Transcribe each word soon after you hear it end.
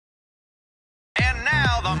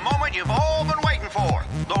now the moment you've all been waiting for.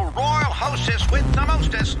 The royal hostess with the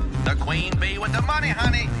mostest. The queen bee with the money,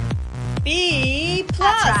 honey. BeePlus.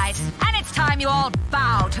 That's right. And it's time you all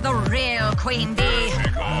bow to the real queen bee. Here she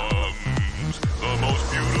comes, the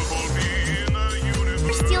most beautiful bee in the universe.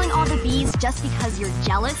 You're stealing all the bees just because you're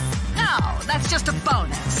jealous? No, that's just a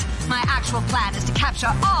bonus. My actual plan is to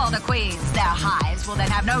capture all the queens. Their hives will then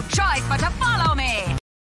have no choice but to follow me.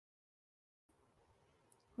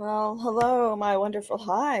 Well, hello, my wonderful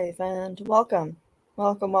hive, and welcome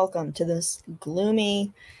to this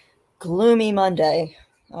gloomy Monday.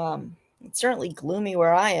 It's certainly gloomy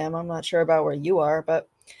where I am. I'm not sure about where you are, but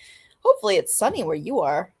hopefully it's sunny where you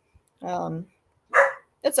are.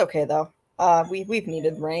 It's okay though. We've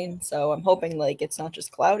needed rain, so I'm hoping like it's not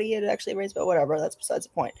just cloudy, it actually rains, but whatever, that's besides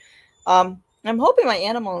the point. I'm hoping my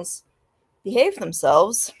animals behave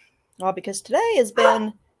themselves, because today has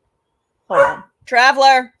been, hold on,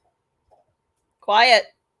 Traveler, quiet.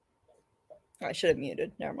 I should have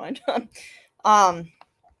muted, never mind. Hold on,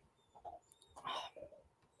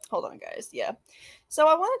 guys. Yeah. So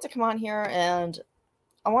I wanted to come on here and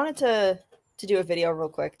I wanted to do a video real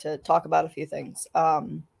quick to talk about a few things.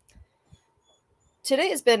 Today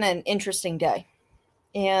has been an interesting day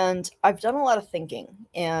and I've done a lot of thinking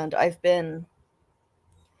and I've been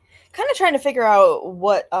kind of trying to figure out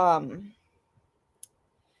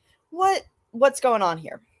what's going on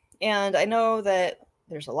here. And I know that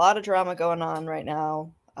there's a lot of drama going on right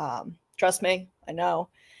now. Trust me, I know.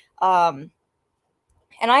 And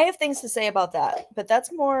I have things to say about that, but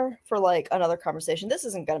that's more for like another conversation. This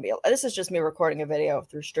isn't going to be, this is just me recording a video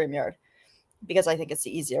through StreamYard because I think it's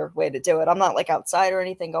the easier way to do it. I'm not like outside or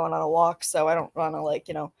anything going on a walk, so I don't want to like,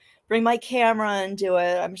 bring my camera and do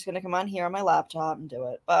it. I'm just going to come on here on my laptop and do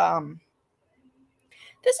it.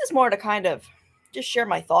 This is more to kind of just share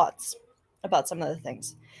my thoughts about some of the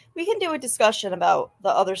things. We can do a discussion about the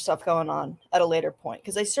other stuff going on at a later point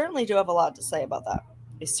because I certainly do have a lot to say about that.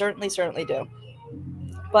 I certainly do.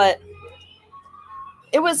 But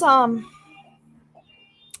it was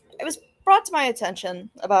brought to my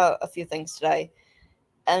attention about a few things today,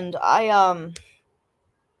 and I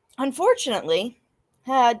unfortunately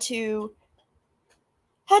had to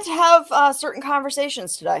have certain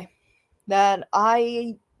conversations today that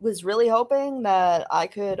I was really hoping that I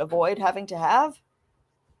could avoid having to have.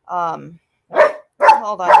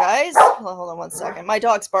 Hold on, guys. Hold on one second. My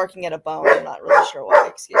dog's barking at a bone. I'm not really sure why.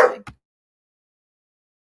 Excuse me.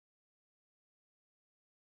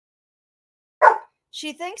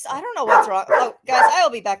 She thinks, I don't know what's wrong. Oh, guys, I'll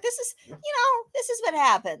be back. This is what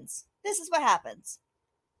happens. This is what happens.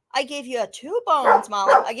 I gave you 2 bones,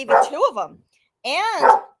 Molly. I gave you 2 of them.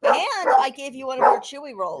 And I gave you one of your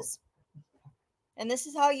chewy rolls. And this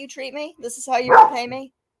is how you treat me? This is how you repay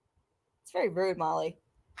me? It's very rude, Molly.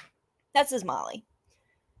 That's his Molly.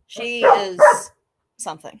 She is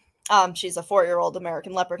something. She's a 4-year-old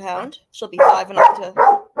American Leopard Hound. She'll be 5 in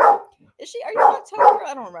October. Is she? Are you in October?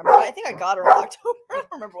 I don't remember. I think I got her in October. I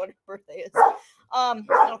don't remember what her birthday is. I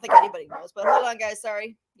don't think anybody knows. But hold on, guys.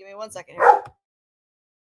 Sorry. Give me 1 second here.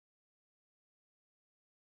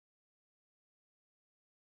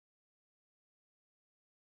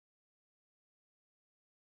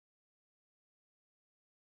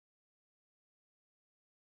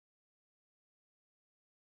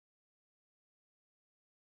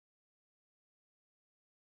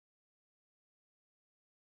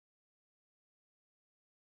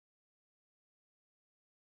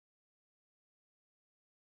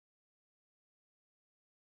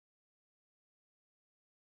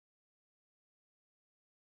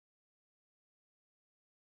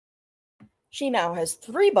 She now has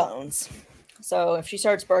 3 bones. So if she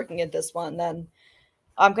starts barking at this one, then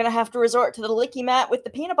I'm going to have to resort to the licky mat with the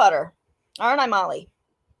peanut butter. Aren't I, Molly?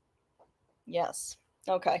 Yes.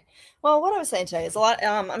 Okay. Well, what I was saying today is a lot.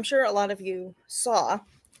 I'm sure a lot of you saw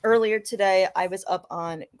earlier today, I was up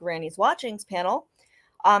on Granny's Watchings panel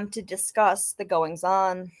to discuss the goings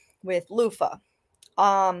on with loofah.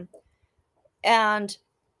 And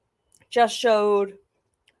just showed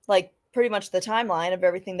like pretty much the timeline of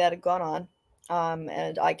everything that had gone on.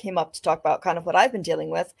 And I came up to talk about kind of what I've been dealing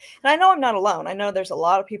with. And I know I'm not alone. I know there's a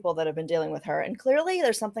lot of people that have been dealing with her. And clearly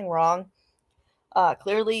there's something wrong.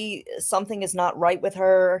 Clearly something is not right with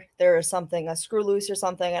her. There is something, a screw loose or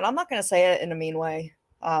something. And I'm not going to say it in a mean way.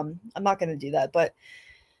 I'm not going to do that. But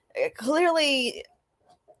clearly,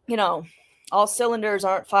 all cylinders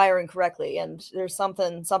aren't firing correctly. And there's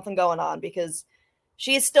something going on because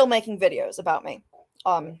she is still making videos about me.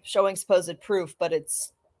 Showing supposed proof, but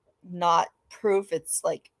it's not proof. It's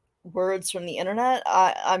like words from the internet.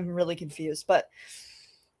 I'm really confused, but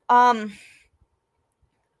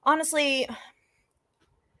honestly,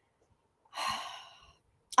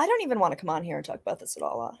 I don't even want to come on here and talk about this at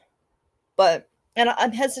all. But, and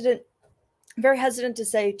I'm hesitant, very hesitant to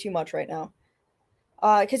say too much right now.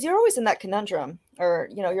 Because you're always in that conundrum. Or,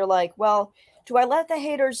 you know, you're like, well, do I let the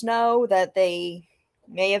haters know that they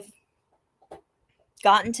may have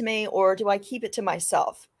gotten to me, or do I keep it to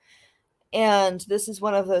myself? And this is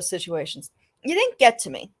one of those situations. You didn't get to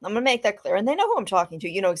me. I'm going to make that clear. And they know who I'm talking to.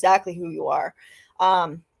 You know exactly who you are.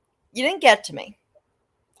 You didn't get to me.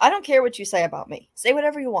 I don't care what you say about me. Say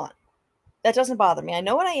whatever you want. That doesn't bother me. I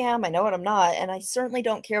know what I am. I know what I'm not. And I certainly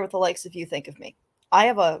don't care what the likes of you think of me. I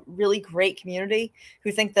have a really great community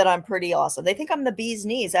who think that I'm pretty awesome. They think I'm the bee's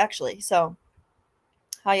knees, actually. So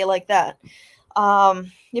how you like that?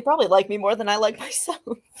 You probably like me more than I like myself.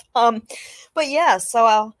 But yeah,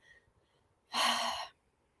 so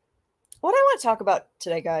what I want to talk about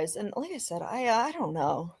today, guys, and like I said, I don't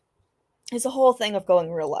know, is the whole thing of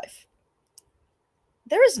going real life.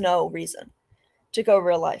 There is no reason to go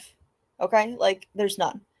real life. Okay? Like, there's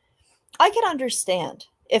none. I can understand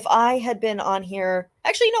if I had been on here.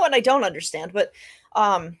 Actually, you know what? I don't understand, but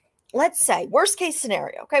let's say, worst case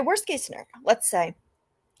scenario. Okay, worst case scenario. Let's say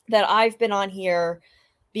that I've been on here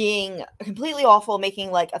being completely awful,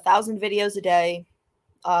 making like 1,000 videos a day,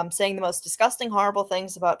 saying the most disgusting, horrible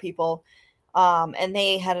things about people, and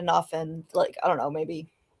they had enough and, like, I don't know, maybe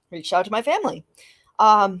reached out to my family.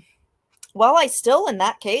 While I still, in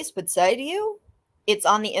that case, would say to you, it's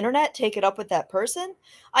on the internet, take it up with that person,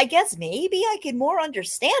 I guess maybe I could more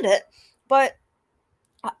understand it. But,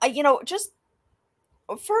 you know, just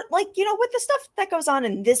for, like, you know, with the stuff that goes on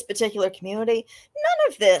in this particular community, none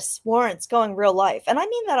of this warrants going real life. And I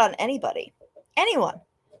mean that on anybody, anyone.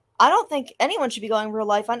 I don't think anyone should be going real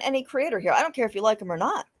life on any creator here. I don't care if you like them or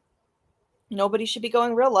not. Nobody should be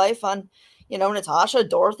going real life on, you know, Natasha,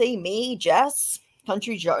 Dorothy, me, Jess,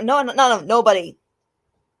 Country Joe. No, nobody.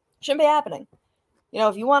 Shouldn't be happening. You know,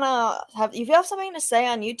 if you want to have, if you have something to say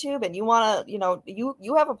on YouTube and you want to, you know,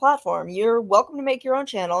 you have a platform, you're welcome to make your own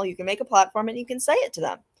channel. You can make a platform and you can say it to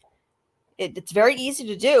them. It's very easy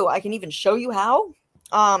to do. I can even show you how.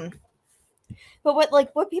 But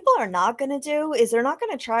what people are not going to do is they're not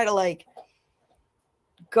going to try to, like,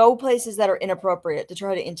 go places that are inappropriate to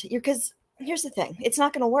try to because here's the thing. It's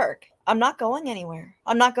not going to work. I'm not going anywhere.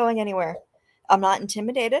 I'm not going anywhere. I'm not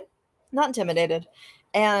intimidated. Not intimidated.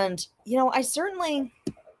 And, you know, I certainly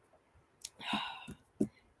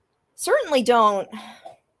don't,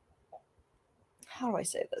 how do I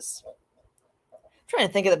say this? I'm trying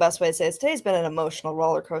to think of the best way to say this. Today's been an emotional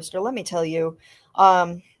roller coaster. Let me tell you,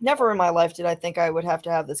 never in my life did I think I would have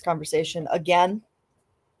to have this conversation again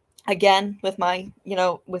with my, you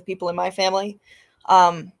know, with people in my family.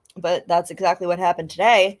 But that's exactly what happened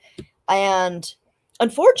today. And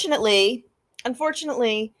unfortunately, it's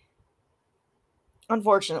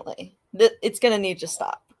going to need to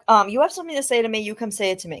stop. You have something to say to me, you come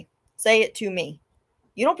say it to me. Say it to me.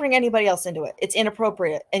 You don't bring anybody else into it. It's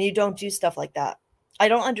inappropriate, and you don't do stuff like that. I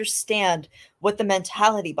don't understand what the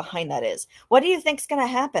mentality behind that is. What do you think is going to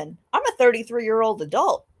happen? I'm a 33-year-old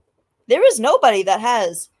adult. There is nobody that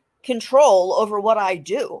has control over what I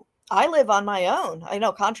do. I live on my own. I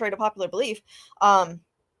know, contrary to popular belief, I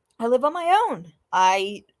live on my own.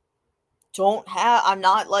 I'm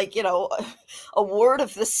not like, you know, a ward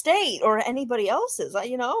of the state or anybody else's.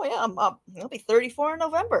 I'll be 34 in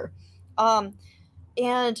November.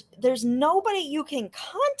 And there's nobody you can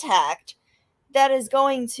contact that is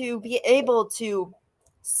going to be able to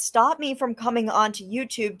stop me from coming onto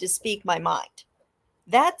YouTube to speak my mind.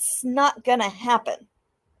 That's not going to happen.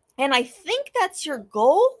 And I think that's your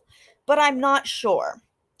goal, but I'm not sure.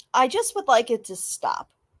 I just would like it to stop.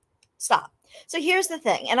 Stop. So here's the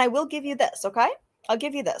thing, and I will give you this, okay? I'll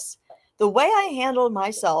give you this. The way I handled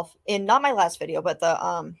myself in, not my last video, but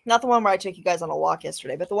the, not the one where I took you guys on a walk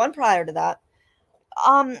yesterday, but the one prior to that,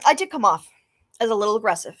 I did come off as a little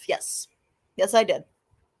aggressive. Yes. Yes, I did.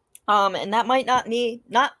 And that may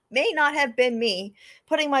not have been me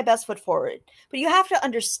putting my best foot forward. But you have to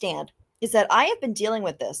understand is that I have been dealing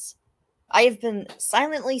with this. I have been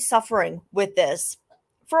silently suffering with this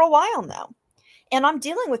for a while now. And I'm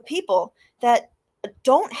dealing with people that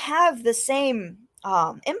don't have the same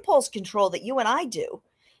impulse control that you and I do,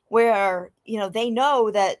 where, you know, they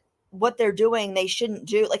know that what they're doing, they shouldn't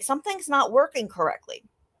do. Like, something's not working correctly.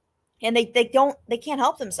 And they can't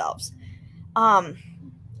help themselves. And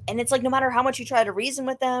it's like, no matter how much you try to reason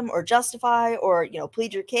with them or justify or, you know,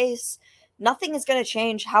 plead your case, nothing is going to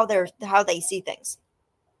change how they see things.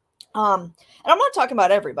 And I'm not talking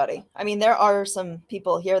about everybody. I mean, there are some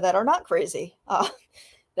people here that are not crazy.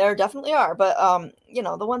 There definitely are. But, you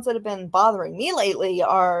know, the ones that have been bothering me lately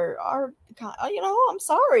are, you know, I'm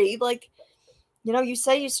sorry. Like, you know, you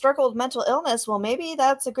say you struggle with mental illness. Well, maybe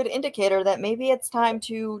that's a good indicator that maybe it's time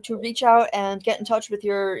to reach out and get in touch with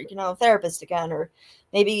your, you know, therapist again, or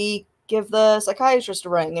maybe give the psychiatrist a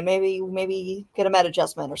ring and maybe get a med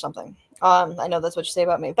adjustment or something. I know that's what you say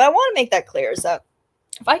about me, but I want to make that clear, is that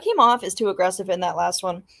if I came off as too aggressive in that last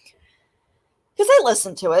one, because I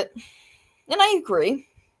listened to it and I agree,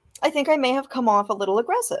 I think I may have come off a little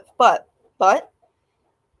aggressive, but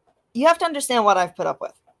you have to understand what I've put up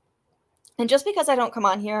with. And just because I don't come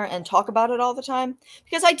on here and talk about it all the time,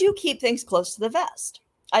 because I do keep things close to the vest,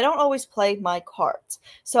 I don't always play my cards.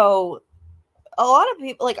 So a lot of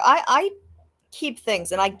people, like, I keep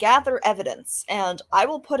things and I gather evidence and I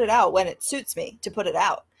will put it out when it suits me to put it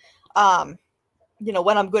out. You know,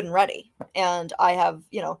 when I'm good and ready, and I have,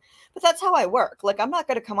 you know, but that's how I work. Like, I'm not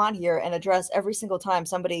going to come on here and address every single time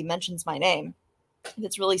somebody mentions my name.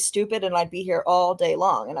 It's really stupid, and I'd be here all day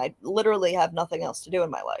long, and I literally have nothing else to do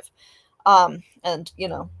in my life. And you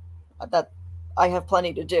know, that I have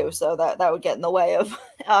plenty to do, so that would get in the way of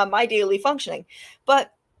my daily functioning.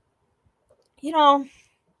 But you know,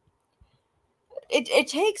 it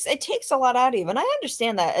takes a lot out of you, and I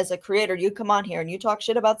understand that as a creator, you come on here and you talk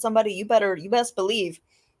shit about somebody, you best believe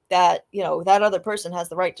that, you know, that other person has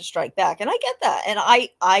the right to strike back, and I get that, and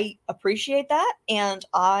I appreciate that, and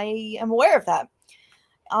I am aware of that.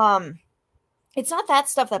 It's not that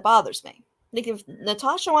stuff that bothers me. Like, if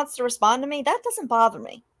Natasha wants to respond to me, that doesn't bother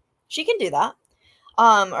me. She can do that.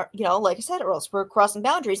 Or, you know, like I said, or else we're crossing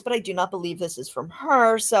boundaries, but I do not believe this is from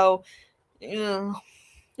her. So, I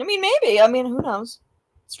mean, maybe. I mean, who knows?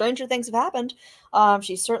 Stranger things have happened.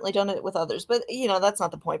 She's certainly done it with others, but, you know, that's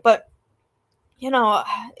not the point. But, you know,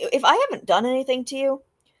 if I haven't done anything to you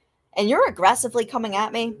and you're aggressively coming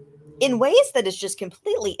at me in ways that is just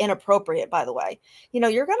completely inappropriate, by the way, you know,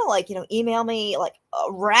 you're going to, like, you know, email me like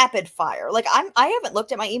a rapid fire. Like, I haven't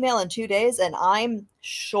looked at my email in 2 days, and I'm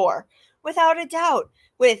sure, without a doubt,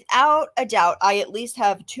 I at least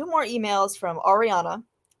have 2 more emails from Ariana,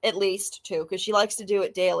 at least 2, because she likes to do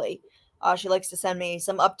it daily. She likes to send me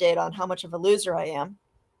some update on how much of a loser I am.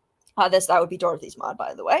 That would be Dorothy's mod,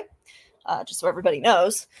 by the way, just so everybody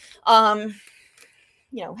knows. You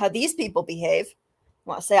know, how these people behave.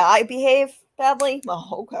 Want to say I behave badly? Well,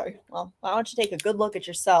 okay. Well, why don't you take a good look at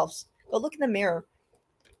yourselves? Go look in the mirror.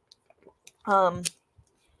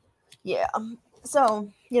 Yeah.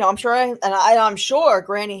 So, you know, I'm sure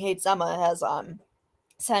Granny Hates Emma has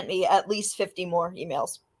sent me at least 50 more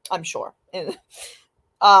emails. I'm sure. And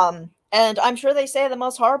I'm sure they say the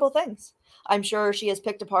most horrible things. I'm sure she has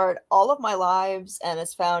picked apart all of my lives and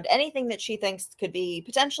has found anything that she thinks could be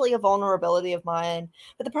potentially a vulnerability of mine.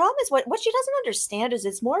 But the problem is what she doesn't understand is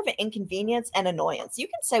it's more of an inconvenience and annoyance. You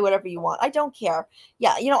can say whatever you want. I don't care.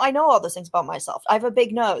 Yeah, you know, I know all those things about myself. I have a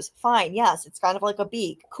big nose. Fine. Yes, it's kind of like a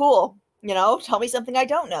beak. Cool. You know, tell me something I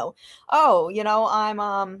don't know. Oh, you know, I'm,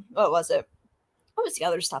 what was it? What was the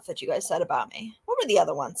other stuff that you guys said about me? What were the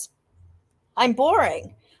other ones? I'm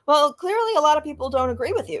boring. Well, clearly a lot of people don't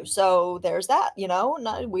agree with you. So there's that, you know,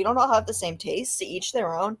 we don't all have the same tastes, to each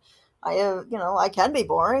their own. You know, I can be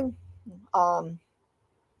boring. I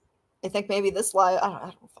think maybe this live,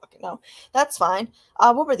 I don't fucking know. That's fine.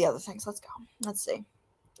 What were the other things? Let's go. Let's see.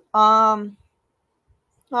 I'm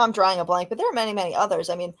drawing a blank, but there are many, many others.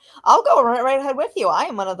 I mean, I'll go right ahead with you. I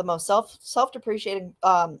am one of the most self-depreciating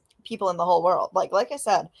people in the whole world. Like I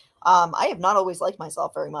said, I have not always liked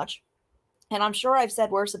myself very much. And I'm sure I've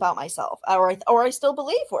said worse about myself, or I still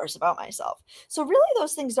believe worse about myself. So really,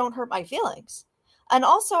 those things don't hurt my feelings. And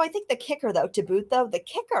also, I think the kicker, though, to boot, though, the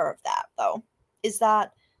kicker of that, though, is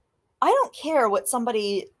that I don't care what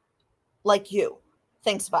somebody like you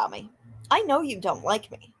thinks about me. I know you don't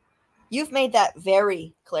like me. You've made that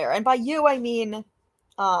very clear. And by you, I mean,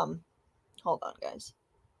 hold on, guys.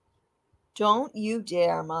 Don't you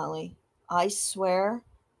dare, Molly. I swear.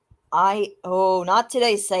 Not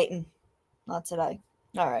today, Satan. Not today.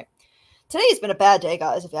 All right. Today's been a bad day,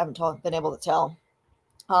 guys, if you haven't been able to tell.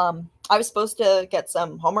 I was supposed to get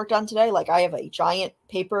some homework done today. Like, I have a giant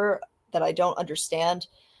paper that I don't understand.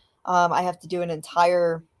 I have to do an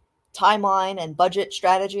entire timeline and budget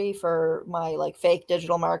strategy for my, like, fake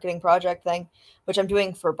digital marketing project thing, which I'm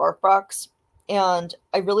doing for BarkBox. And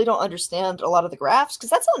I really don't understand a lot of the graphs because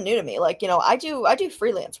that's all new to me. Like, you know, I do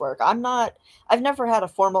freelance work. I've never had a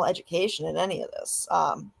formal education in any of this.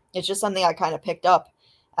 It's just something I kind of picked up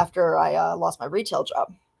after I lost my retail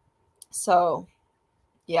job. So,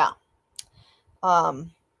 yeah.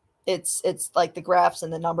 It's like the graphs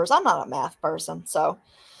and the numbers. I'm not a math person, so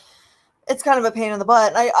it's kind of a pain in the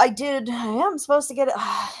butt. I am supposed to get it.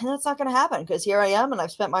 And that's not going to happen because here I am and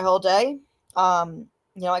I've spent my whole day.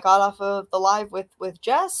 You know, I got off of the live with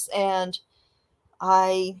Jess and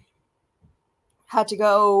I had to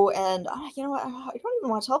go and, you know what, I don't even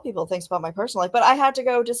want to tell people things about my personal life, but I had to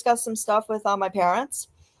go discuss some stuff with my parents.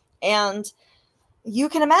 And you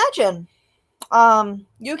can imagine how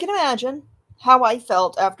I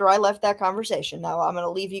felt after I left that conversation. Now, I'm going to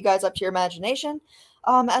leave you guys up to your imagination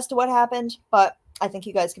as to what happened, but I think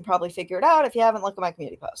you guys can probably figure it out if you haven't looked at my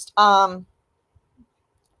community post. And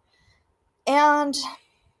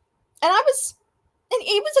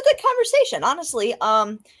it was a good conversation, honestly,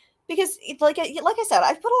 because like I said,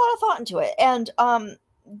 I've put a lot of thought into it. And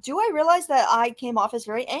do I realize that I came off as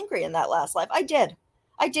very angry in that last life? I did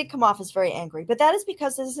come off as very angry, but that is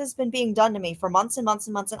because this has been being done to me for months and months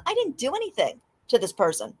and months, and I didn't do anything to this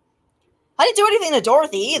person. I didn't do anything to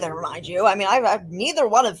Dorothy either, mind you. I mean,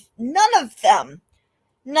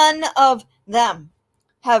 none of them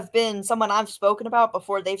have been someone I've spoken about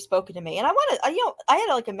before they've spoken to me. And I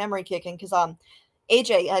had like a memory kicking because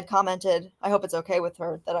AJ had commented, I hope it's okay with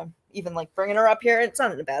her that I'm even like bringing her up here. It's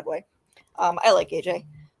not in a bad way. I like AJ.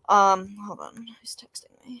 Hold on, who's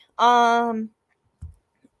texting me?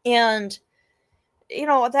 And you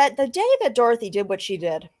know, that the day that Dorothy did what she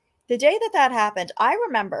did, the day that happened, I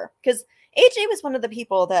remember because AJ was one of the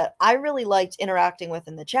people that I really liked interacting with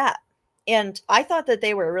in the chat. And I thought that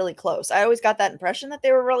they were really close. I always got that impression that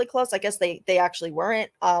they were really close. I guess they actually weren't.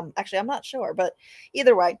 Actually, I'm not sure, but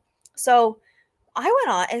either way. So I went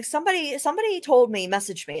on and somebody told me,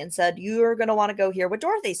 messaged me and said, you're going to want to go hear what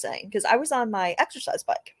Dorothy's saying. Because I was on my exercise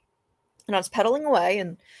bike and I was pedaling away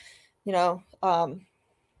and, you know, I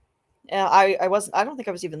don't think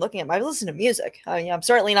I was even looking at I was listening to music. I mean, I'm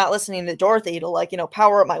certainly not listening to Dorothy to like, you know,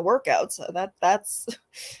 power up my workouts. That's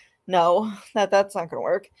no, that's not going to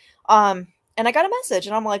work. And I got a message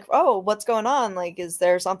and I'm like, oh, what's going on? Like, is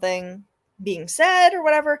there something being said or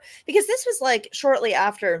whatever? Because this was like shortly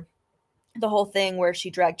after the whole thing where she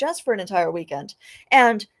dragged Jess for an entire weekend.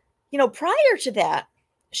 And, you know, prior to that,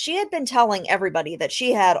 she had been telling everybody that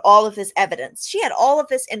she had all of this evidence. She had all of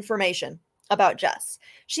this information about Jess.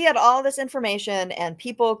 She had all this information and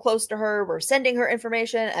people close to her were sending her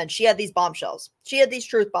information and she had these bombshells. She had these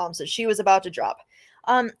truth bombs that she was about to drop.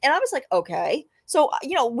 And I was like, okay. So,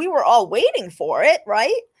 you know, we were all waiting for it,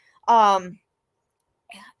 right? And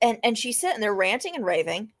she's sitting there ranting and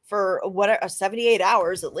raving for 78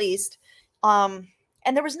 hours at least. And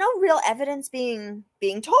there was no real evidence being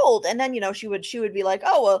told. And then, you know, she would be like,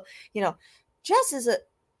 oh, well, you know, Jess is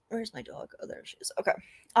where's my dog? Oh, there she is. Okay.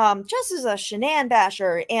 Jess is a shenan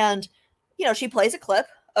basher. And, you know, she plays a clip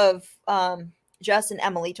of Jess and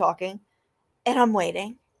Emily talking. And I'm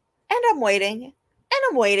waiting. And I'm waiting. And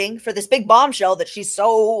I'm waiting for this big bombshell that she's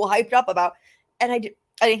so hyped up about. And I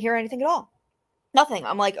didn't hear anything at all. Nothing.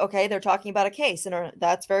 I'm like, okay, they're talking about a case and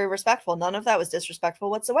that's very respectful. None of that was disrespectful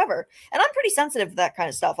whatsoever. And I'm pretty sensitive to that kind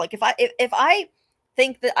of stuff. Like if I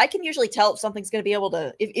think that I can usually tell if something's going to be able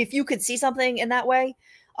to, if you could see something in that way,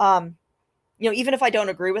 you know, even if I don't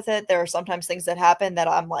agree with it, there are sometimes things that happen that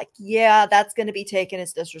I'm like, yeah, that's going to be taken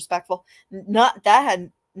as disrespectful. That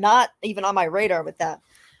had not even on my radar with that.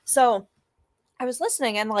 So I was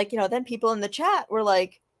listening and like, you know, then people in the chat were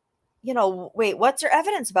like, you know, wait, what's your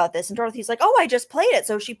evidence about this? And Dorothy's like, oh, I just played it.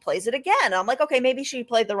 So she plays it again. And I'm like, okay, maybe she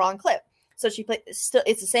played the wrong clip. So she played, still,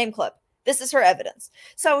 it's the same clip. This is her evidence.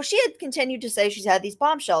 So she had continued to say she's had these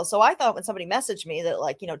bombshells. So I thought when somebody messaged me that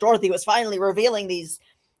like, you know, Dorothy was finally revealing these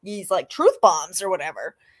like truth bombs or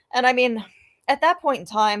whatever. And I mean, at that point in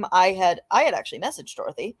time, I had actually messaged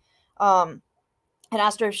Dorothy, and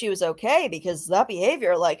asked her if she was okay, because that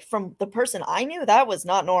behavior, like from the person I knew, that was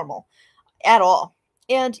not normal at all.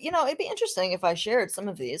 And, you know, it'd be interesting if I shared some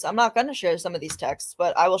of these. I'm not going to share some of these texts,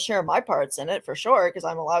 but I will share my parts in it for sure, because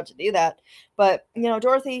I'm allowed to do that. But, you know,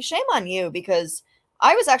 Dorothy, shame on you, because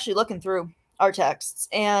I was actually looking through our texts,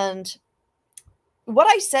 and what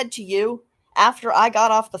I said to you after I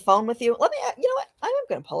got off the phone with you, you know what? I am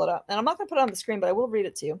going to pull it up, and I'm not going to put it on the screen, but I will read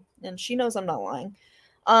it to you. And she knows I'm not lying.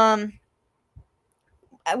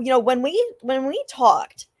 You know, when we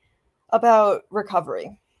talked about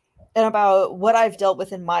recovery and about what I've dealt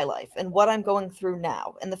with in my life and what I'm going through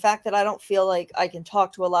now, and the fact that I don't feel like I can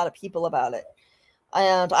talk to a lot of people about it,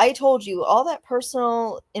 and I told you all that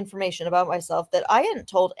personal information about myself that I hadn't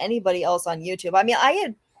told anybody else on YouTube. I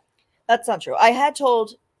mean, that's not true. I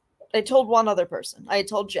told one other person. I had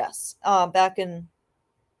told Jess back in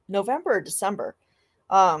November or December.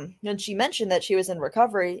 And she mentioned that she was in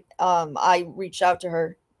recovery. I reached out to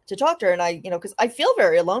her to talk to her, and I, you know, because I feel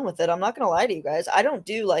very alone with it. I'm not going to lie to you guys. I don't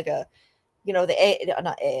do like a, you know,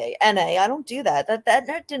 not AA, NA. I don't do that.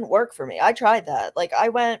 That didn't work for me. I tried that. Like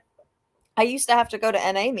I used to have to go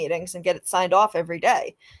to NA meetings and get it signed off every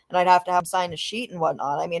day, and I'd have to have them sign a sheet and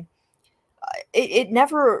whatnot. I mean, it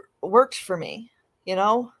never worked for me, you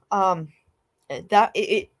know.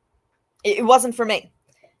 It wasn't for me,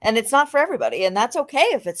 and it's not for everybody, and that's okay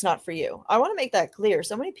if it's not for you. I want to make that clear.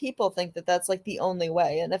 So many people think that that's like the only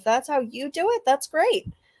way, and if that's how you do it, that's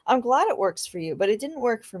great. I'm glad it works for you, but it didn't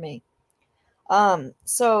work for me.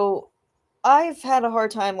 So I've had a hard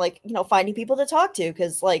time, like, you know, finding people to talk to,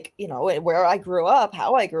 because, like, you know, where I grew up,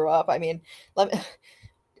 how I grew up, I mean,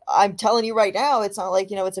 I'm telling you right now, it's not like,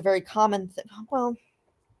 you know, it's a very common thing. Well,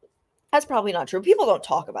 that's probably not true. People don't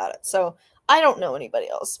talk about it, so I don't know anybody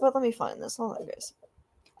else. But let me find this. Hold on, guys.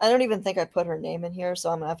 I don't even think I put her name in here, so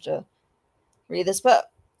I'm gonna have to read this.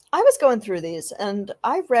 But I was going through these, and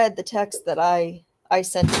I read the text that I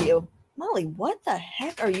sent to you. Molly, what the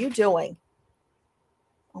heck are you doing?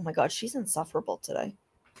 Oh my God, she's insufferable today.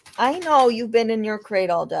 I know you've been in your crate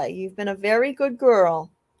all day. You've been a very good girl.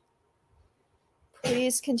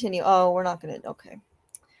 Please continue. Oh, we're not going to. Okay.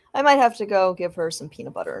 I might have to go give her some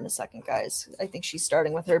peanut butter in a second, guys. I think she's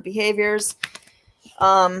starting with her behaviors.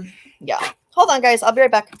 Yeah. Hold on, guys. I'll be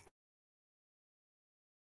right back.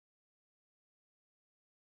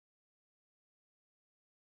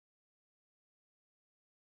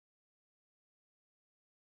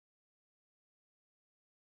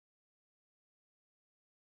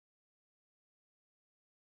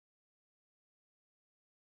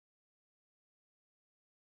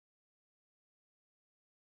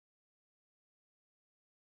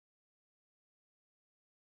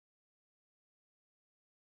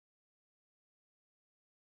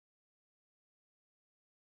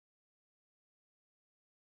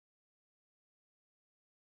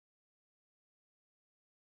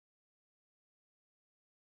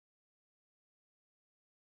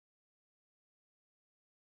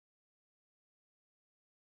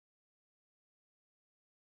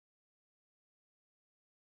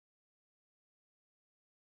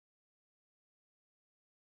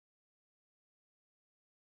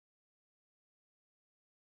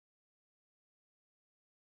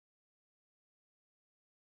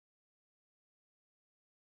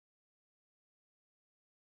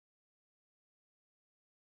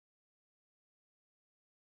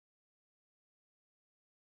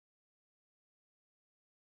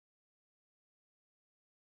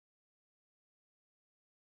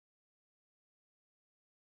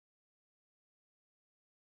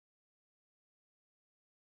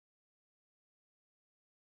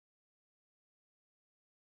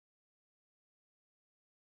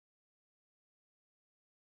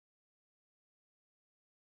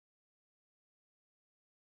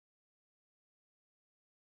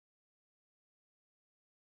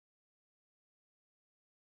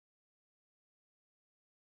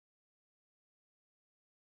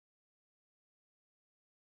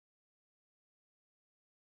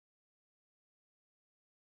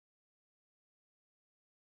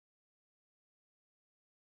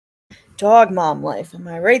 Dog mom life. Am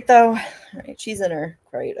I right, though? All right, she's in her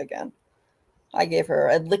crate again. I gave her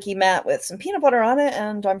a licky mat with some peanut butter on it,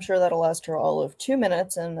 and I'm sure that'll last her all of 2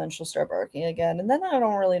 minutes, and then she'll start barking again, and then I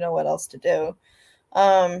don't really know what else to do.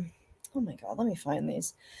 Oh my God, let me find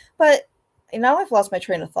these. But now I've lost my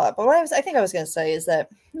train of thought. But what I think I was going to say is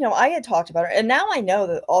that, you know, I had talked about her, and now I know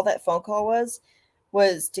that all that phone call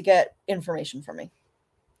was to get information from me.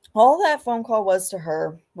 All that phone call was to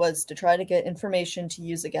her was to try to get information to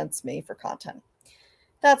use against me for content.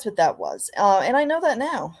 That's what that was. And I know that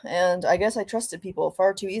now. And I guess I trusted people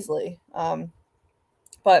far too easily.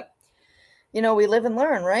 But, you know, we live and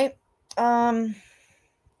learn, right? Hold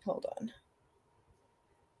on.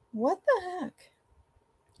 What the heck?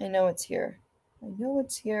 I know it's here. I know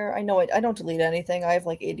it's here. I know it. I don't delete anything. I have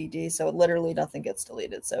like ADD, so literally nothing gets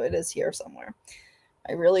deleted. So it is here somewhere.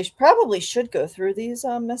 I really probably should go through these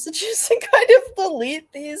messages and kind of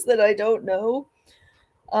delete these that I don't know.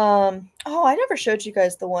 Oh, I never showed you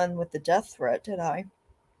guys the one with the death threat, did I?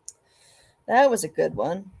 That was a good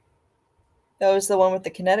one. That was the one with the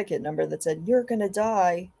Connecticut number that said, "You're going to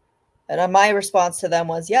die." And my response to them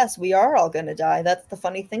was, yes, we are all going to die. That's the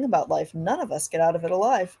funny thing about life. None of us get out of it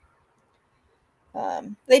alive.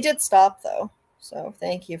 They did stop, though. So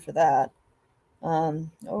thank you for that.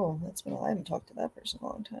 Oh, that's been, I haven't talked to that person in a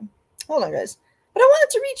long time. Hold on, guys. But I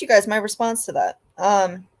wanted to read you guys my response to that.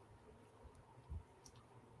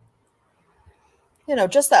 You know,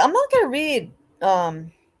 just that. I'm not going to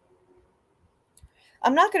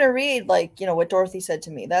read, like, you know, what Dorothy said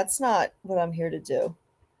to me. That's not what I'm here to do.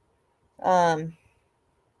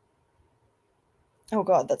 Oh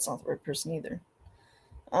God, that's not the right person either.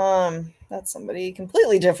 That's somebody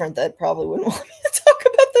completely different that probably wouldn't want me to talk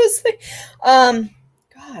about those things.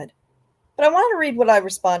 God. But I want to read what I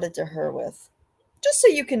responded to her with. just so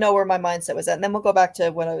you can know where my mindset was at. And then we'll go back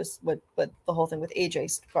to what I was, what the whole thing with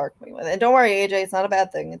AJ sparked me with. And don't worry, AJ, it's not a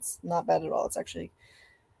bad thing. It's not bad at all. It's actually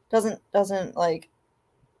doesn't like,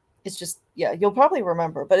 it's just, yeah, you'll probably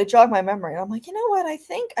remember, but it jogged my memory. And I'm like, you know what? I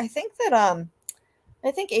think that,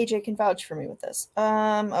 I think AJ can vouch for me with this.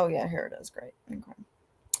 Oh yeah, here it is. Great. Okay.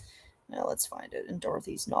 Now let's find it in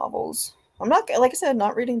Dorothy's novels. I'm not, like I said,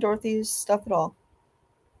 not reading Dorothy's stuff at all,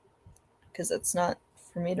 because it's not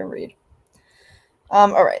for me to read.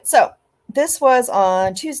 All right, so this was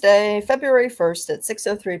on Tuesday, February 1st at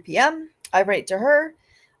 6:03 p.m. I write to her.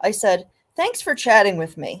 I said, thanks for chatting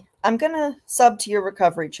with me. I'm going to sub to your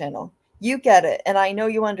recovery channel. You get it, and I know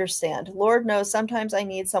you understand. Lord knows sometimes I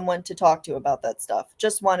need someone to talk to about that stuff.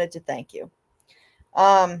 Just wanted to thank you.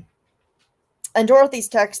 And Dorothy's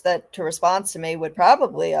text that to response to me would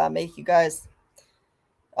probably make you guys,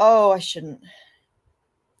 oh, I shouldn't.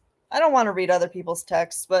 I don't want to read other people's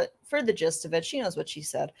texts, but for the gist of it, she knows what she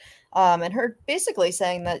said. And her basically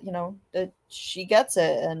saying that, you know, that she gets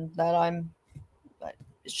it and that I'm,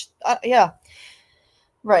 yeah.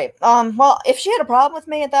 Right. Well, if she had a problem with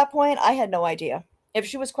me at that point, I had no idea. If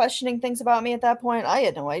she was questioning things about me at that point, I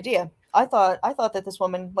had no idea. I thought that this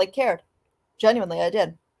woman like cared. Genuinely, I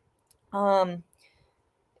did. And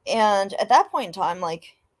at that point in time,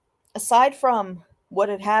 like, aside from what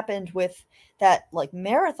had happened with that like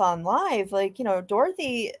marathon live, like, you know,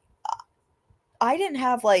 Dorothy, I didn't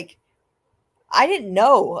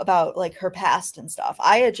know about like her past and stuff.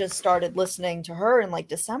 I had just started listening to her in like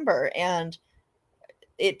December, and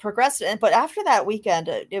it progressed. But after that weekend,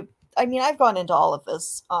 I mean, I've gone into all of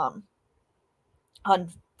this on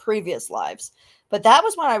previous lives, but that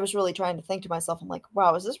was when I was really trying to think to myself, I'm like,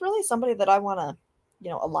 wow, is this really somebody that I want to,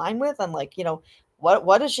 you know, align with? And like, you know,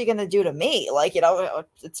 what is she going to do to me? Like, you know,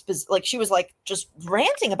 it's like, she was like just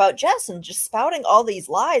ranting about Jess and just spouting all these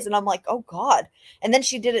lies. And I'm like, oh God. And then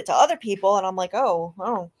she did it to other people. And I'm like,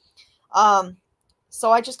 oh.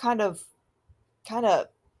 So I just kind of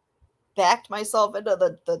backed myself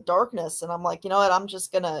into the darkness. And I'm like, you know what? I'm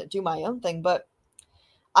just going to do my own thing. But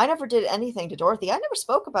I never did anything to Dorothy. I never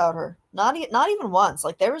spoke about her. Not even once.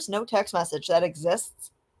 Like, there is no text message that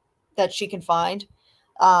exists that she can find.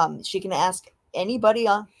 She can ask anybody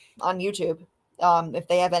on YouTube if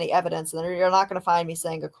they have any evidence, and you're not going to find me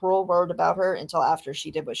saying a cruel word about her until after she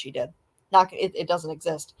did what she did. It doesn't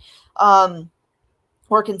exist. Or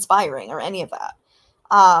conspiring or any of that.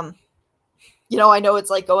 You know, I know it's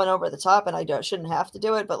like going over the top, and I shouldn't have to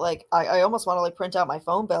do it, but like I almost want to like print out my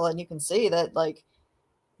phone bill, and you can see that like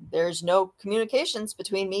there's no communications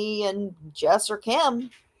between me and Jess or Kim.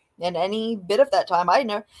 And any bit of that time,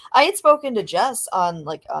 I had spoken to Jess on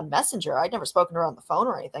Messenger. I'd never spoken to her on the phone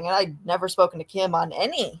or anything. And I'd never spoken to Kim on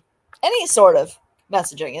any sort of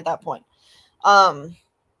messaging at that point. But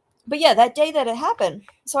yeah, that day that it happened.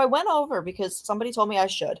 So I went over because somebody told me I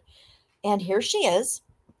should. And here she is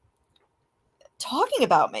talking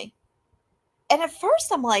about me. And at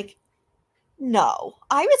first I'm like, no,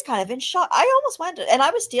 I was kind of in shock. I almost went to, and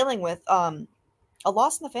I was dealing with a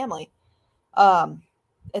loss in the family.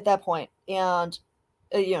 At that point, and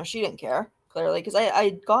you know, she didn't care clearly, because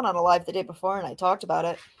I'd gone on a live the day before and I talked about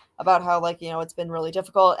it, about how like, you know, it's been really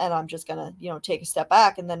difficult and I'm just gonna, you know, take a step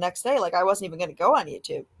back. And the next day, like, I wasn't even gonna go on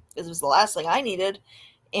YouTube. This was the last thing I needed,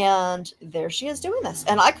 and there she is doing this,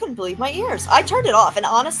 and I couldn't believe my ears. I turned it off, and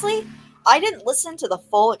honestly, I didn't listen to the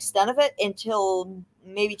full extent of it until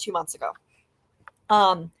maybe 2 months ago,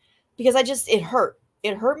 because it hurt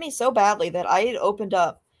me so badly that I had opened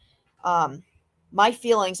up my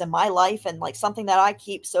feelings and my life and like something that I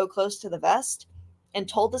keep so close to the vest, and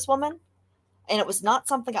told this woman. And it was not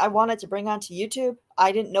something I wanted to bring onto YouTube.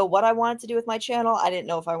 I didn't know what I wanted to do with my channel. I didn't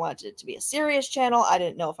know if I wanted it to be a serious channel. I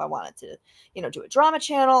didn't know if I wanted to, you know, do a drama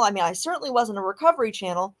channel. I mean, I certainly wasn't a recovery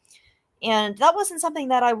channel. And that wasn't something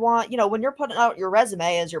that I want, you know, when you're putting out your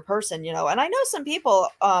resume as your person, you know. And I know some people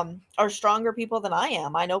are stronger people than I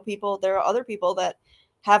am. I know there are other people that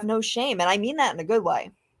have no shame. And I mean that in a good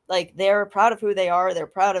way. Like, they're proud of who they are. They're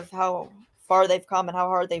proud of how far they've come and how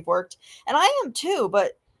hard they've worked. And I am too,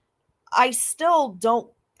 but I still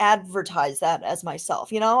don't advertise that as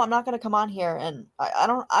myself. You know, I'm not going to come on here and I have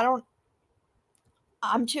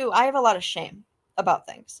a lot of shame about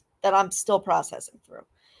things that I'm still processing through.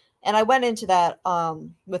 And I went into that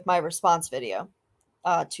with my response video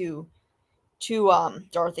to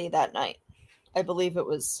Dorothy that night. I believe it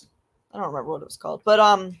was, I don't remember what it was called, but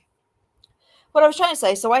what I was trying to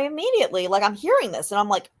say. So I immediately, like, I'm hearing this and I'm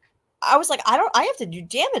like, I was like, I have to do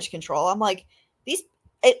damage control. I'm like,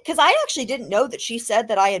 because I actually didn't know that she said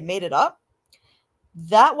that I had made it up.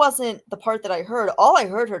 That wasn't the part that I heard. All I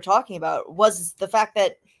heard her talking about was the fact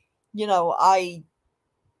that, you know, I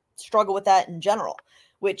struggle with that in general,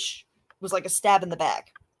 which was like a stab in the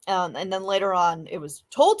back. And then later on, it was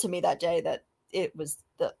told to me that day that it was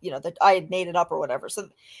that I had made it up or whatever. So,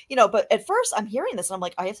 but at first I'm hearing this and I'm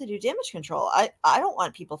like, I have to do damage control. I don't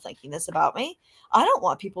want people thinking this about me. I don't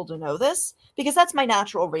want people to know this, because that's my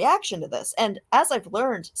natural reaction to this. And as I've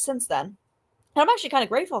learned since then, and I'm actually kind of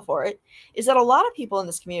grateful for it, is that a lot of people in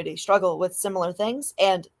this community struggle with similar things.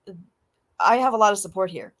 And I have a lot of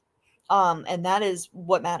support here. And that is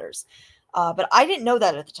what matters. But I didn't know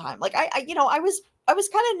that at the time. Like I was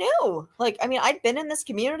kind of new. Like, I mean, I'd been in this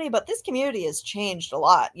community, but this community has changed a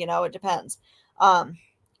lot. It depends. And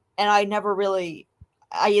I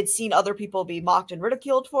had seen other people be mocked and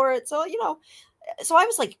ridiculed for it. So, so I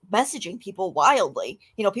was like messaging people wildly,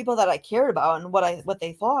 people that I cared about and what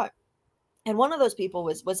they thought. And one of those people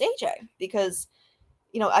was AJ, because,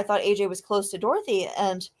 I thought AJ was close to Dorothy,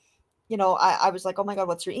 and, I was like, oh my God,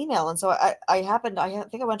 what's your email? And so I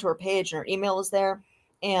think I went to her page and her email was there,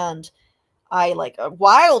 and I like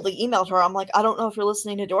wildly emailed her. I'm like, I don't know if you're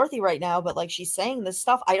listening to Dorothy right now, but like, she's saying this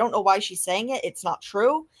stuff. I don't know why she's saying it. It's not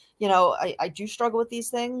true. I do struggle with these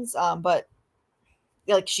things. But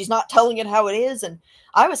like, she's not telling it how it is. And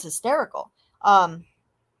I was hysterical. And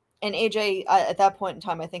AJ at that point in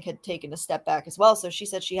time, I think had taken a step back as well. So she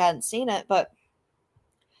said she hadn't seen it, but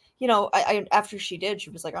I after she did,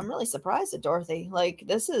 she was like, I'm really surprised at Dorothy. Like,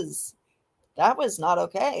 that was not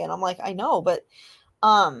okay. And I'm like, I know, but,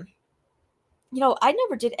 I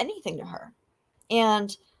never did anything to her.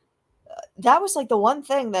 And that was like the one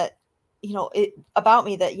thing that, about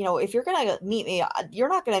me that, if you're going to meet me, you're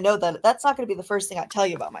not going to know that. That's not going to be the first thing I tell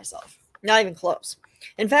you about myself. Not even close.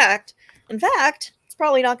 In fact, it's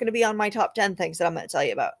probably not going to be on my top 10 things that I'm going to tell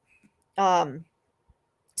you about.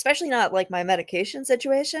 Especially not like my medication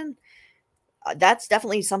situation. That's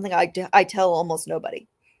definitely something I tell almost nobody.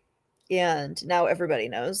 And now everybody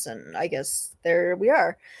knows, and I guess there we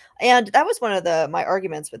are. And that was one of my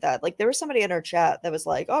arguments with that. Like, there was somebody in our chat that was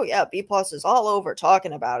like, oh yeah, BeePlus is all over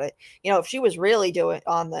talking about it. If she was really doing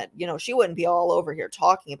on that, she wouldn't be all over here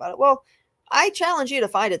talking about it. Well, I challenge you to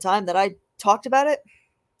find a time that I talked about it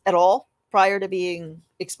at all prior to being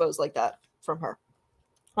exposed like that from her.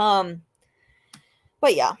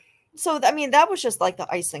 But yeah. So, I mean, that was just like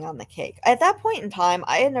the icing on the cake. At that point in time,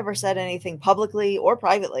 I had never said anything publicly or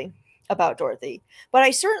privately about Dorothy, but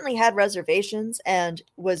I certainly had reservations and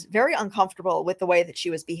was very uncomfortable with the way that she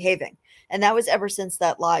was behaving. And that was ever since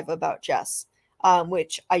that live about Jess,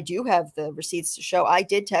 which I do have the receipts to show. I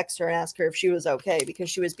did text her and ask her if she was okay because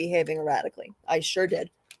she was behaving erratically. I sure did.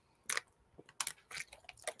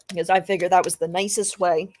 Because I figured that was the nicest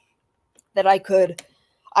way that I could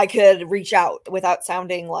reach out without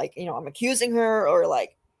sounding like, I'm accusing her, or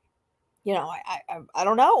like, I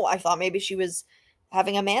don't know. I thought maybe she was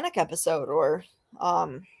having a manic episode or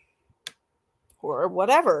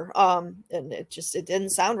whatever. And it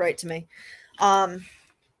didn't sound right to me. But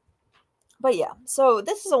yeah, so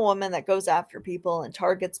this is a woman that goes after people and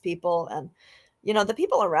targets people, and, the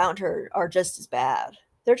people around her are just as bad.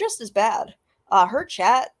 They're just as bad. Her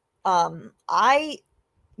chat, it's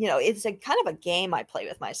a kind of a game I play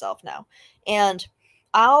with myself now, and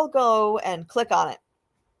I'll go and click on it.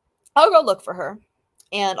 I'll go look for her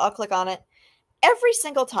and I'll click on it. Every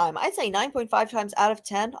single time, I'd say 9.5 times out of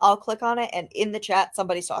 10, I'll click on it, and in the chat,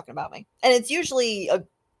 somebody's talking about me. And it's usually a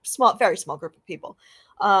very small group of people.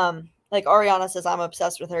 Like Ariana says, I'm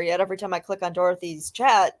obsessed with her. Yet every time I click on Dorothy's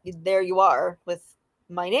chat, there you are with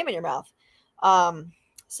my name in your mouth.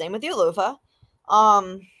 Same with you, Lufa.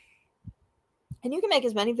 And you can make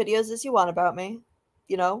as many videos as you want about me.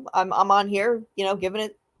 I'm on here, giving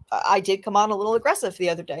it. I did come on a little aggressive the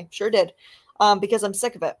other day. Sure did. Because I'm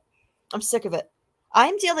sick of it. I'm sick of it.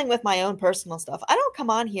 I'm dealing with my own personal stuff. I don't come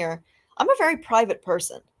on here. I'm a very private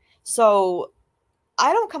person. So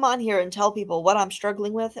I don't come on here and tell people what I'm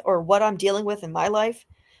struggling with or what I'm dealing with in my life.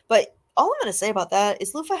 But all I'm going to say about that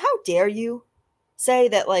is, Lufa, how dare you say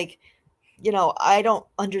that, like, I don't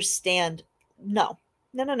understand. No.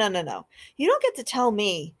 You don't get to tell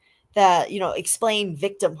me that, explain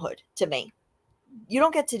victimhood to me. You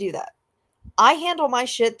don't get to do that. I handle my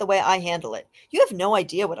shit the way I handle it. You have no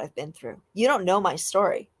idea what I've been through. You don't know my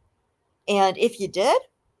story. And if you did,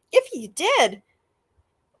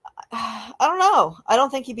 I don't know. I don't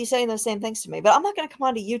think you'd be saying those same things to me. But I'm not going to come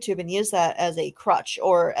onto YouTube and use that as a crutch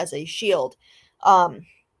or as a shield or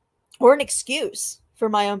an excuse for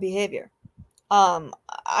my own behavior.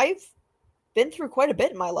 I've been through quite a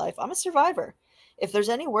bit in my life. I'm a survivor. If there's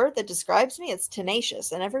any word that describes me, it's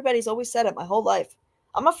tenacious. And everybody's always said it my whole life.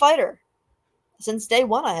 I'm a fighter. Since day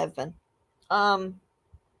one, I have been. But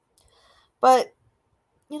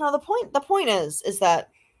the point is that,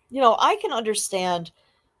 you know, I can understand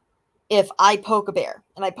if I poke a bear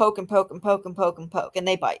and I poke and poke and poke and poke and poke and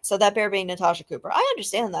they bite. So that bear being Natasha Cooper, I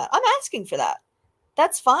understand that. I'm asking for that.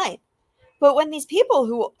 That's fine. But when these people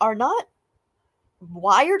who are not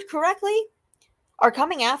wired correctly are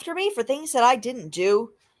coming after me for things that I didn't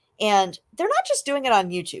do, and they're not just doing it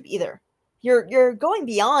on YouTube either. You're going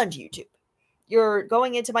beyond YouTube. You're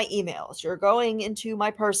going into my emails. You're going into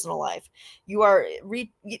my personal life. You are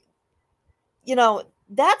you know,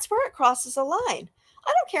 that's where it crosses a line.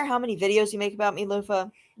 I don't care how many videos you make about me,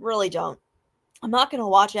 Lufa. Really don't. I'm not going to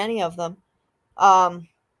watch any of them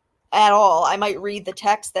at all. I might read the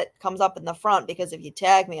text that comes up in the front because if you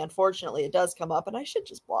tag me, unfortunately, it does come up and I should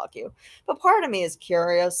just block you. But part of me is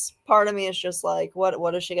curious. Part of me is just like,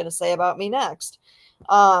 what is she going to say about me next?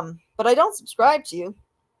 But I don't subscribe to you.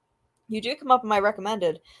 You do come up in my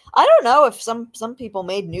recommended. I don't know if some people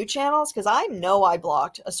made new channels because I know I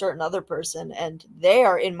blocked a certain other person and they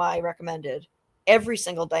are in my recommended every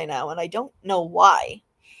single day now, and I don't know why.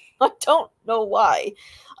 I don't know why.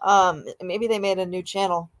 Maybe they made a new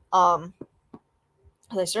channel.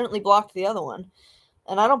 They certainly blocked the other one,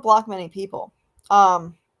 and I don't block many people.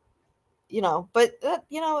 You know, but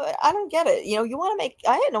you know, I don't get it. You know, you want to make.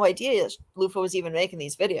 I had no idea Lufa was even making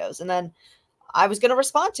these videos, and then I was going to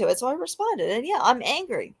respond to it, so I responded. And yeah, I'm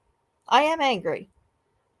angry. I am angry.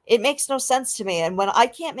 It makes no sense to me. And when I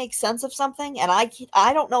can't make sense of something and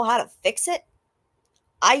I don't know how to fix it,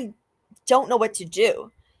 I don't know what to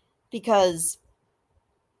do because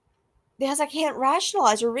I can't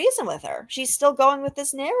rationalize or reason with her. She's still going with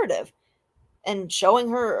this narrative and showing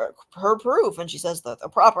her proof. And she says that the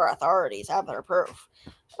proper authorities have their proof.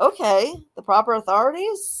 Okay, the proper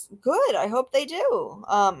authorities? Good. I hope they do.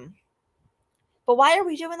 But why are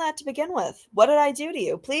we doing that to begin with? What did I do to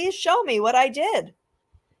you? Please show me what I did.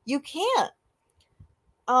 You can't.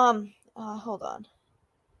 Hold on.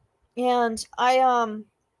 And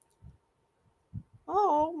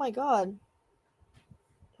oh my God.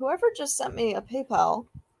 Whoever just sent me a PayPal,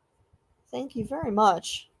 thank you very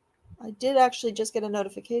much. I did actually just get a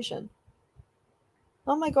notification.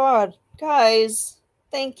 Oh my God. Guys,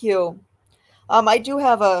 thank you. I do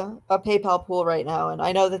have a PayPal pool right now, and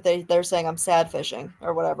I know that they're saying I'm sad fishing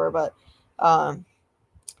or whatever, but I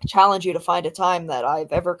challenge you to find a time that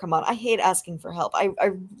I've ever come on. I hate asking for help. I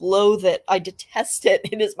loathe it. I detest it.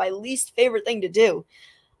 It is my least favorite thing to do.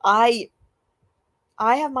 I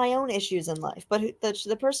have my own issues in life, but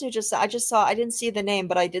the person who I didn't see the name,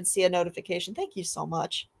 but I did see a notification. Thank you so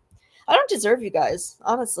much. I don't deserve you guys,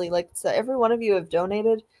 honestly. Like, so every one of you have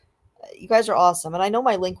donated. You guys are awesome. And I know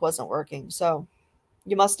my link wasn't working, so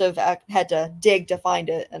you must have had to dig to find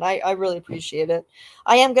it. And I really appreciate it.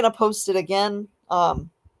 I am going to post it again in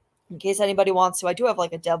case anybody wants to. I do have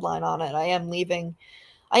like a deadline on it. I am leaving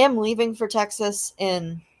for Texas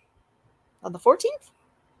on the 14th.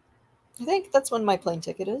 I think that's when my plane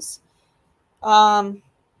ticket is. No,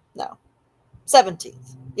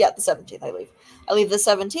 17th. Yeah, the 17th I leave. I leave the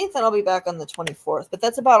 17th and I'll be back on the 24th. But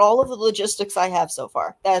that's about all of the logistics I have so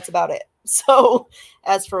far. That's about it. So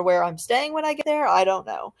as for where I'm staying when I get there, I don't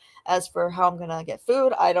know. As for how I'm going to get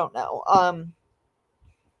food, I don't know.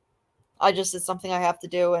 It's something I have to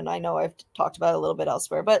do, and I know I've talked about it a little bit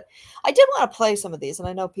elsewhere. But I did want to play some of these, and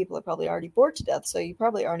I know people are probably already bored to death, so you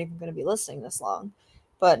probably aren't even going to be listening this long.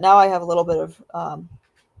 But now I have a little bit of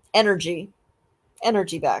energy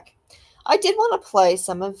back. I did want to play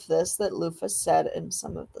some of this that Lufa said in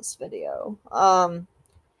some of this video. Because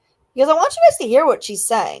I want you guys to hear what she's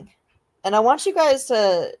saying. And I want you guys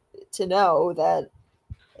to know that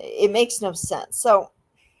it makes no sense. So,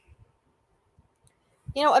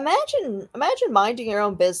 you know, imagine minding your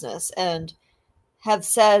own business and have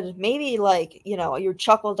said maybe like, you know, you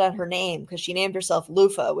chuckled at her name because she named herself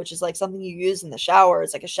Lufa, which is like something you use in the shower.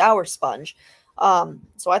 It's like a shower sponge.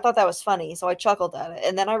 So I thought that was funny. So I chuckled at it.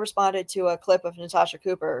 And then I responded to a clip of Natasha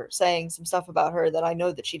Cooper saying some stuff about her that I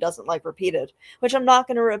know that she doesn't like repeated, which I'm not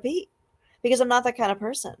going to repeat because I'm not that kind of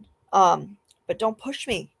person. But don't push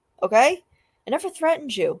me. Okay. I never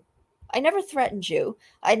threatened you. I never threatened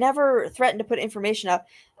to put information out.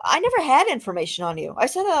 I never had information on you. I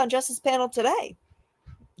said it on Jess's panel today.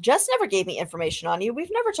 Jess never gave me information on you. We've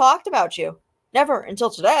never talked about you. Never until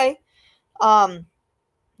today.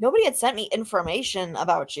 Nobody had sent me information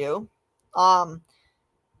about you. What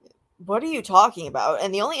are you talking about?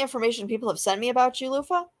 And the only information people have sent me about you,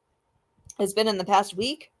 Lufa, has been in the past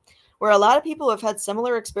week, where a lot of people have had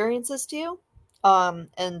similar experiences to you.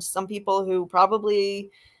 And some people who probably,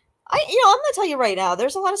 I'm going to tell you right now,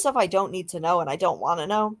 there's a lot of stuff I don't need to know and I don't want to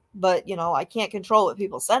know, but I can't control what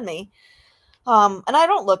people send me. And I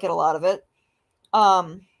don't look at a lot of it.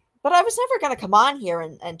 But I was never going to come on here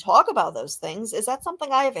and talk about those things. Is that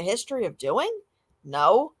something I have a history of doing?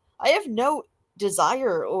 No. I have no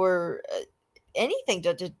desire or anything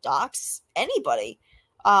to dox anybody.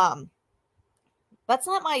 That's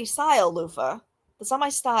not my style, Lufa. That's not my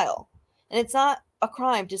style. And it's not a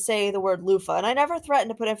crime to say the word Lufa. And I never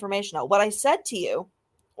threatened to put information out. What I said to you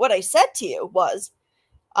was,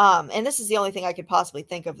 and this is the only thing I could possibly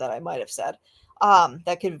think of that I might have said,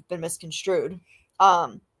 that could have been misconstrued.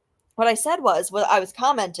 What I said was, I was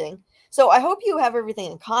commenting. So I hope you have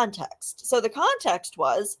everything in context. So the context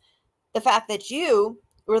was the fact that you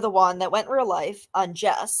were the one that went in real life on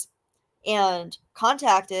Jess and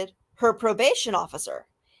contacted her probation officer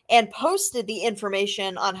and posted the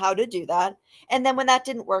information on how to do that. And then when that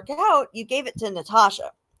didn't work out, you gave it to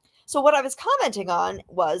Natasha. So what I was commenting on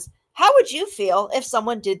was, how would you feel if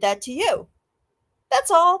someone did that to you?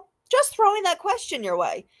 That's all. Just throwing that question your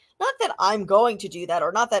way. Not that I'm going to do that,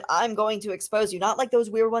 or not that I'm going to expose you. Not like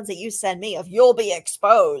those weird ones that you send me of you'll be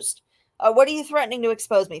exposed. What are you threatening to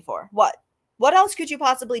expose me for? What? What else could you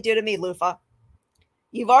possibly do to me, Lufa?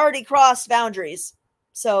 You've already crossed boundaries.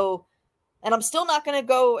 So, and I'm still not going to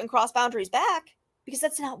go and cross boundaries back because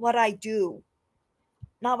that's not what I do.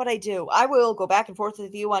 Not what I do. I will go back and forth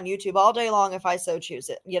with you on YouTube all day long if I so choose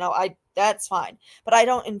it. You know, that's fine. But I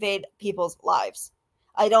don't invade people's lives.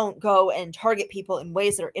 I don't go and target people in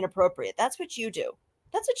ways that are inappropriate. That's what you do.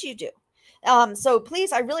 That's what you do. So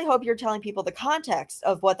please, I really hope you're telling people the context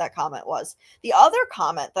of what that comment was. The other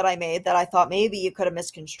comment that I made that I thought maybe you could have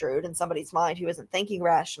misconstrued in somebody's mind who isn't thinking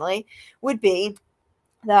rationally would be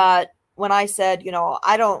that when I said,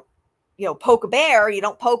 I don't, poke a bear, you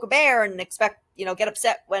don't poke a bear and expect, get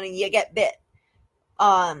upset when you get bit.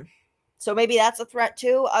 So maybe that's a threat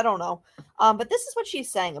too. I don't know. But this is what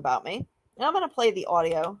she's saying about me. And I'm going to play the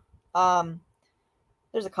audio.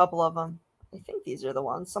 There's a couple of them. I think these are the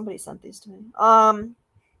ones. Somebody sent these to me.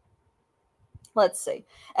 Let's see.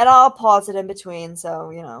 And I'll pause it in between. So,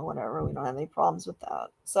 whatever. We don't have any problems with that.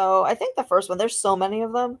 So I think the first one, there's so many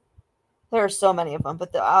of them. There are so many of them.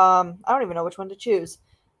 But I don't even know which one to choose.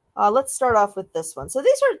 Let's start off with this one. So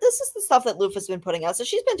this is the stuff that Lufa's been putting out. So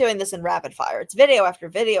she's been doing this in rapid fire. It's video after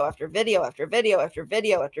video after video after video after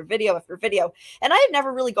video after video after video. And I have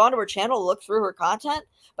never really gone to her channel to look through her content,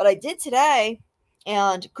 but I did today.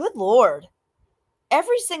 And good Lord,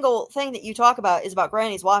 every single thing that you talk about is about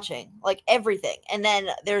Granny's watching, like everything. And then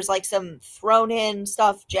there's like some thrown in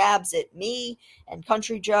stuff, jabs at me and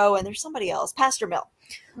Country Joe. And there's somebody else. Pastor Mill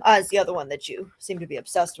is the other one that you seem to be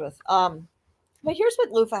obsessed with. But here's what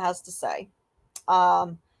Lufa has to say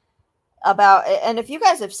about, and if you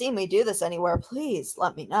guys have seen me do this anywhere, please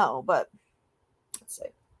let me know. But let's see.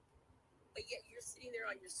 But yet you're sitting there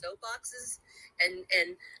on your soapboxes and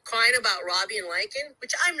crying about Robbie and Lycan,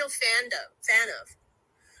 which I'm no fan of.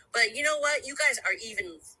 But you know what? You guys are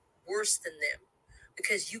even worse than them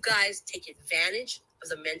because you guys take advantage of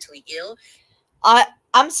the mentally ill.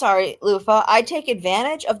 I'm sorry, Lufa. I take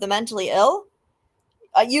advantage of the mentally ill?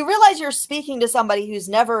 You realize you're speaking to somebody who's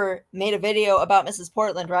never made a video about Mrs.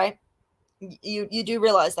 Portland, right? You do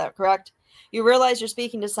realize that, correct? You realize you're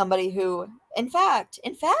speaking to somebody who, in fact,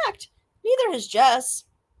 neither has Jess.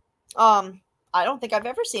 I don't think I've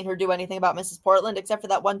ever seen her do anything about Mrs. Portland except for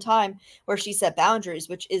that one time where she set boundaries,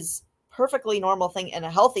 which is perfectly normal thing and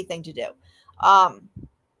a healthy thing to do. I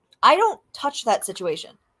don't touch that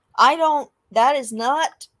situation. That is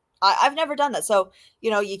not... I've never done that. So,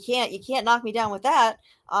 you can't knock me down with that.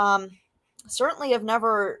 Certainly have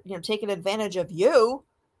never, taken advantage of you.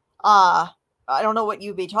 I don't know what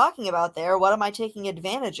you'd be talking about there. What am I taking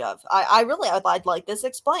advantage of? I'd like this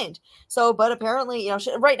explained. So, but apparently,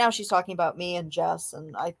 right now she's talking about me and Jess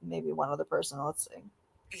and maybe one other person. Let's see.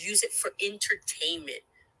 You use it for entertainment.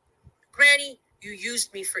 Granny, you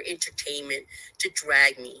used me for entertainment to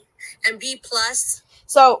drag me. And BeePlus.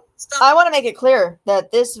 So I want to make it clear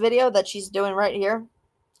that this video that she's doing right here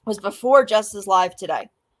was before Jess's live today.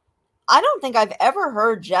 I don't think I've ever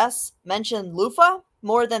heard Jess mention Lufa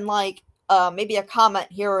more than like maybe a comment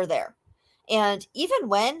here or there. And even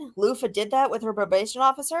when Lufa did that with her probation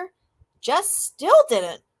officer, Jess still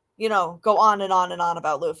didn't, go on and on and on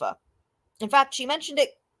about Lufa. In fact, she mentioned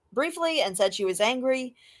it briefly and said she was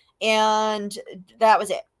angry, and that was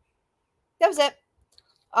it. That was it.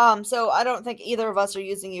 So I don't think either of us are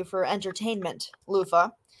using you for entertainment,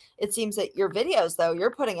 Lufa. It seems that your videos, though,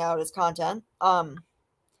 you're putting out as content. And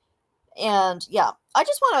yeah, I'm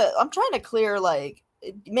trying to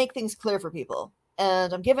make things clear for people.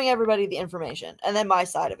 And I'm giving everybody the information and then my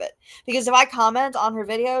side of it. Because if I comment on her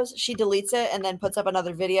videos, she deletes it and then puts up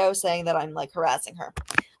another video saying that I'm like harassing her.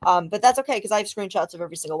 But that's okay because I have screenshots of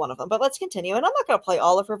every single one of them. But let's continue. And I'm not going to play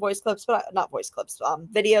all of her voice clips, but not voice clips,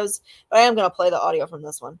 videos. But I am going to play the audio from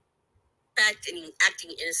this one. Acting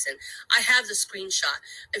innocent. I have the screenshot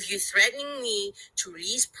of you threatening me to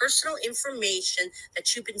release personal information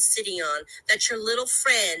that you've been sitting on that your little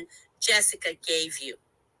friend Jessica gave you.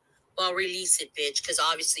 Well, release it, bitch, because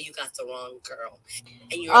obviously you got the wrong girl,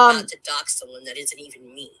 and you're about to dox someone that isn't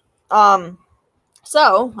even me.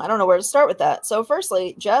 So I don't know where to start with that. So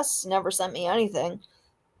firstly, Jess never sent me anything.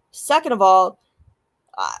 Second of all,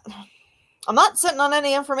 I'm not sitting on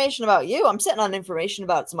any information about you. I'm sitting on information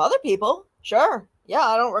about some other people. Sure. Yeah,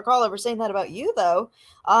 I don't recall ever saying that about you, though.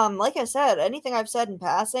 Like I said, anything I've said in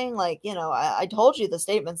passing, like, you know, I told you the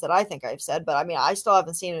statements that I think I've said, but I mean, I still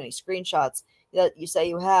haven't seen any screenshots that you say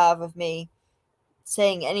you have of me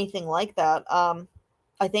saying anything like that.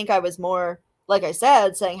 I think I was more, like I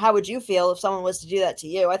said, saying, how would you feel if someone was to do that to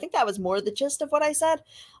you? I think that was more the gist of what I said.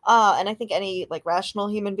 And I think any like rational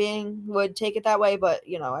human being would take it that way, but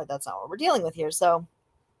you know, that's not what we're dealing with here. So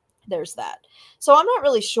there's that. So I'm not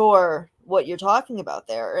really sure what you're talking about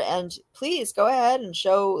there. And please go ahead and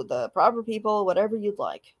show the proper people whatever you'd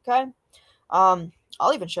like. Okay. I'll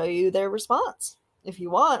even show you their response if you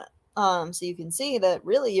want. So you can see that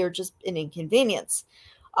really you're just an inconvenience.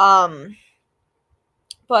 But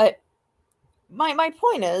my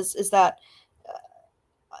point is that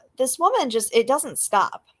this woman just, it doesn't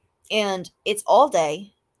stop. And it's all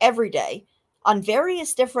day, every day, on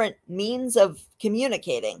various different means of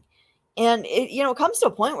communicating. And it, you know, comes to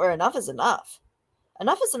a point where enough is enough.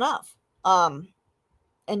 Enough is enough. And,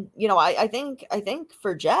 you know, I think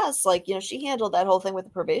for Jess, like, you know, she handled that whole thing with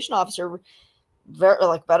the probation officer very,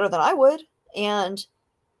 like, better than I would. And,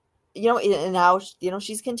 you know, and now, you know,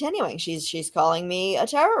 she's continuing. She's calling me a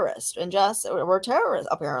terrorist, and Jess, we're terrorists,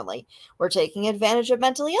 apparently. We're taking advantage of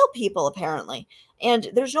mentally ill people, apparently. And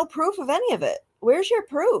there's no proof of any of it. Where's your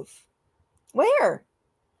proof? Where?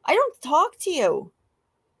 I don't talk to you.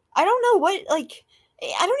 I don't know what, like,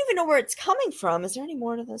 I don't even know where it's coming from. Is there any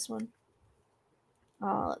more to this one?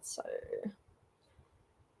 Let's see.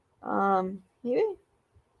 Maybe?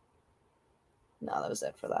 No, that was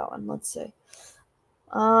it for that one. Let's see.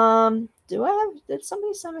 Did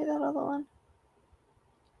somebody send me that other one?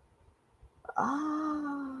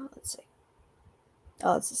 Let's see.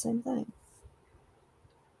 Oh, it's the same thing.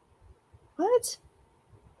 What?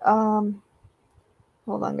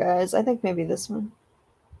 Hold on, guys. I think maybe this one.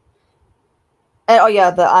 Oh,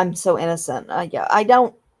 yeah, I'm so innocent. Yeah,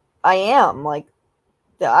 I am, like,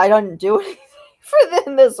 I don't do anything for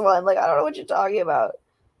this one. Like, I don't know what you're talking about.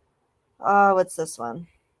 What's this one?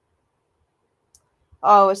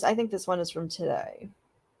 Oh, I think this one is from today.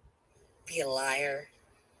 Be a liar.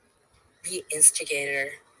 Be an instigator.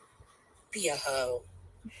 Be a hoe.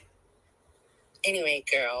 Anyway,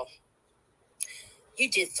 girl, you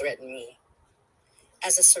did threaten me.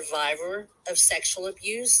 As a survivor of sexual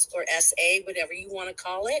abuse, or SA, whatever you want to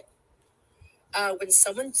call it, when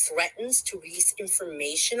someone threatens to release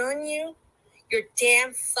information on you, you're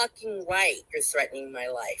damn fucking right you're threatening my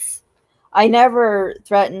life. I never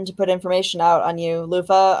threatened to put information out on you,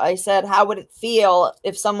 Lufa. I said, how would it feel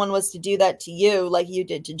if someone was to do that to you like you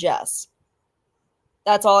did to Jess?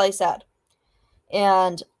 That's all I said.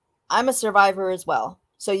 And I'm a survivor as well.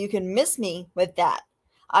 So you can miss me with that.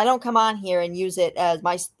 I don't come on here and use it as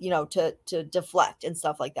my, you know, to deflect and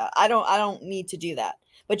stuff like that. I don't need to do that.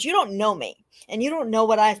 But you don't know me, and you don't know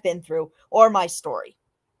what I've been through or my story.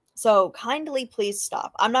 So kindly please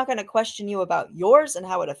stop. I'm not going to question you about yours and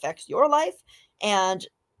how it affects your life. And,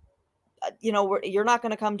 you know, you're not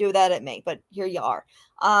going to come do that at me, but here you are.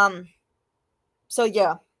 So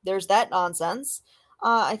yeah, there's that nonsense.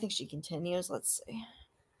 I think she continues. Let's see.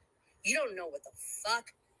 You don't know what the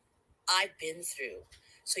fuck I've been through.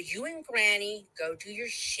 So you and Granny go do your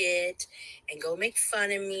shit and go make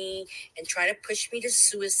fun of me and try to push me to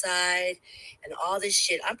suicide and all this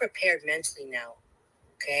shit. I'm prepared mentally now.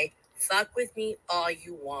 Okay? Fuck with me all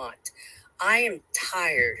you want. I am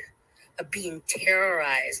tired of being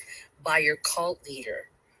terrorized by your cult leader.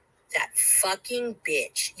 That fucking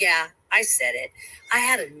bitch. Yeah, I said it. I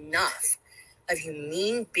had enough of you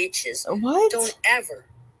mean bitches. What? Don't ever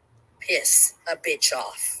piss a bitch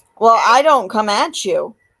off. Well, I don't come at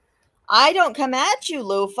you. I don't come at you,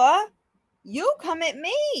 Lufa. You come at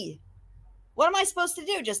me. What am I supposed to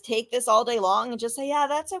do? Just take this all day long and just say, yeah,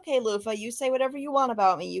 that's okay, Lufa. You say whatever you want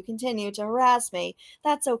about me. You continue to harass me.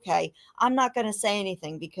 That's okay. I'm not going to say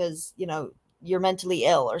anything because, you know, you're mentally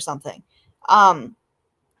ill or something.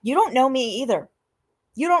 You don't know me either.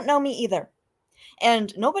 You don't know me either.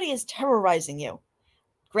 And nobody is terrorizing you.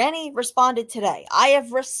 Granny responded today. I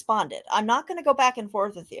have responded. I'm not going to go back and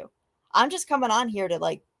forth with you. I'm just coming on here to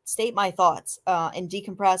like state my thoughts and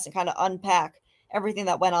decompress and kind of unpack everything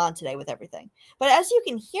that went on today with everything. But as you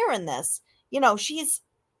can hear in this, you know, she's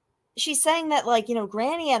saying that, like, you know,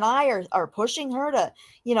 Granny and I are pushing her to,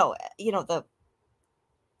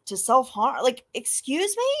 to self-harm. Like,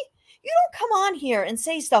 excuse me? You don't come on here and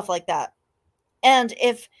say stuff like that. And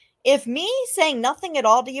if me saying nothing at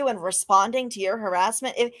all to you and responding to your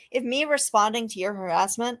harassment, if me responding to your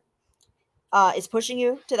harassment is pushing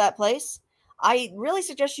you to that place, I really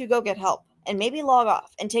suggest you go get help and maybe log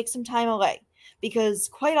off and take some time away. Because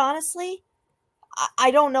quite honestly, I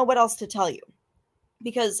don't know what else to tell you.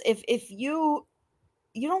 Because if you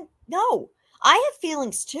don't know, I have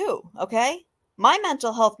feelings too, okay? My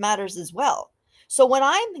mental health matters as well. So when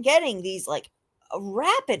I'm getting these like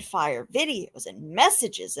rapid fire videos and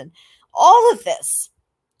messages and all of this,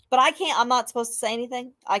 but I'm not supposed to say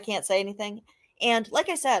anything. I can't say anything. And like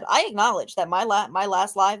I said, I acknowledge that my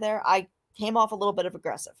last live there, I came off a little bit of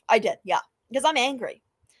aggressive. I did, yeah, because I'm angry.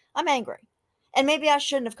 And maybe I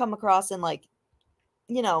shouldn't have come across and like,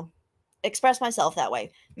 express myself that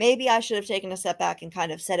way. Maybe I should have taken a step back and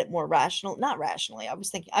kind of said it more not rationally.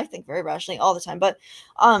 I think very rationally all the time, but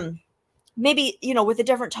maybe, with a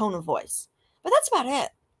different tone of voice. But that's about it.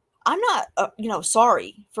 I'm not,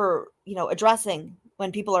 sorry for, addressing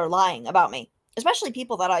when people are lying about me, especially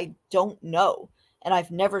people that I don't know and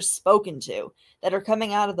I've never spoken to, that are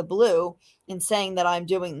coming out of the blue and saying that I'm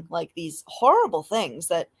doing like these horrible things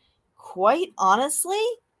that, quite honestly,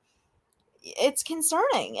 it's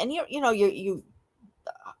concerning. And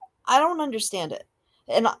I don't understand it.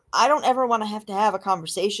 And I don't ever want to have a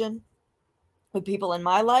conversation with people in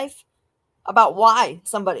my life about why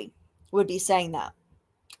somebody would be saying that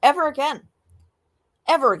ever again.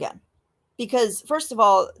 Because first of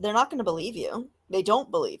all, they're not going to believe you. They don't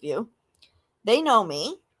believe you. They know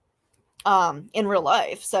me in real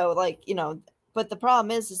life. So like, but the problem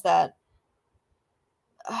is that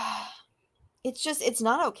it's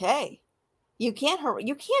not okay. You can't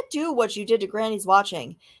do what you did to Granny's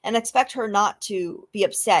watching and expect her not to be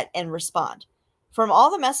upset and respond. From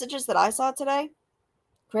all the messages that I saw today,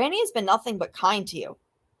 Granny has been nothing but kind to you.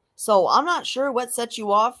 So I'm not sure what set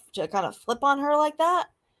you off to kind of flip on her like that.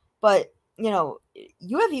 But,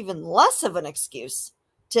 you have even less of an excuse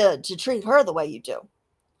to treat her the way you do.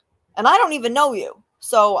 And I don't even know you.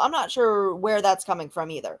 So I'm not sure where that's coming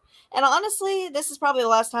from either. And honestly, this is probably the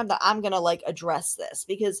last time that I'm going to like address this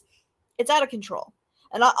because it's out of control.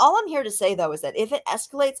 And all I'm here to say, though, is that if it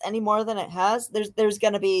escalates any more than it has, there's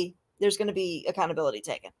going to be accountability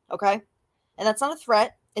taken. Okay. And that's not a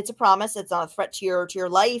threat. It's a promise. It's not a threat to your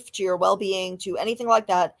life, to your well-being, to anything like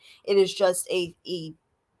that. It is just a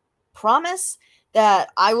promise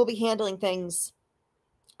that I will be handling things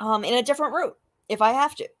in a different route if I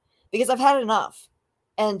have to, because I've had enough.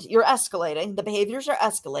 And you're escalating. The behaviors are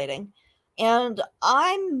escalating. And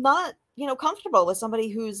I'm not, comfortable with somebody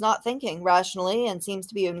who's not thinking rationally and seems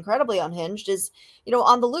to be incredibly unhinged, is,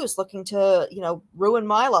 on the loose, looking to, ruin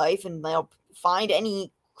my life and find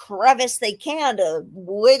any crevice they can to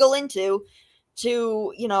wiggle into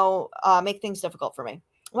to, make things difficult for me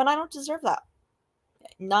when I don't deserve that.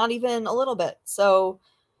 Not even a little bit. So,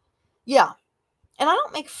 yeah. And I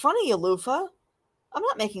don't make fun of you, Lufa. I'm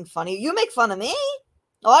not making fun of you. You make fun of me.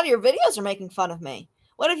 A lot of your videos are making fun of me.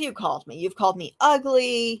 What have you called me? You've called me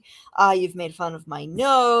ugly. You've made fun of my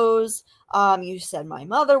nose. You said my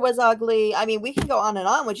mother was ugly. I mean, we can go on and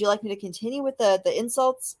on. Would you like me to continue with the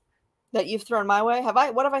insults that you've thrown my way?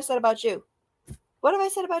 What have I said about you? What have I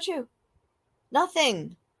said about you?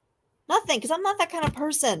 Nothing. Because I'm not that kind of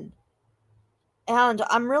person. And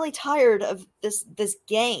I'm really tired of this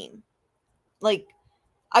game. Like,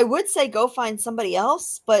 I would say go find somebody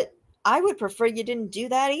else, but I would prefer you didn't do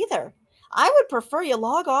that either. I would prefer you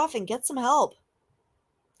log off and get some help.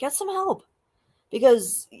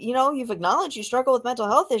 Because, you've acknowledged you struggle with mental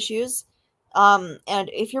health issues. And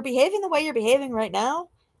if you're behaving the way you're behaving right now,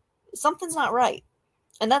 something's not right.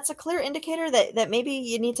 And that's a clear indicator that maybe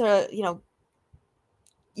you need to,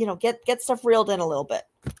 get stuff reeled in a little bit.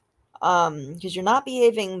 Because you're not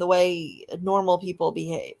behaving the way normal people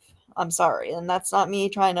behave. I'm sorry. And that's not me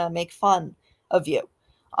trying to make fun of you.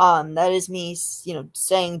 That is me,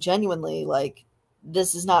 saying genuinely, like,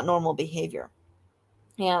 this is not normal behavior.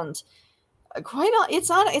 And it's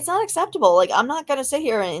not acceptable. Like, I'm not going to sit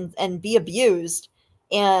here and be abused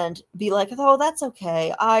and be like, oh, that's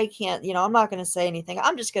okay. I can't, I'm not going to say anything.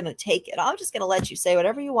 I'm just going to take it. I'm just going to let you say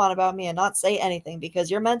whatever you want about me and not say anything because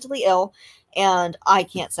you're mentally ill and I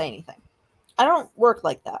can't say anything. I don't work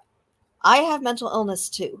like that. I have mental illness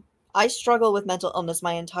too. I struggle with mental illness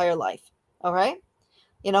my entire life. All right.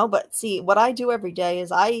 You know, but see, what I do every day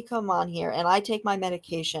is I come on here and I take my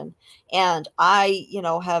medication, and I, you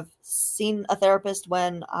know, have seen a therapist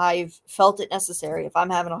when I've felt it necessary. If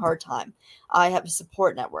I'm having a hard time, I have a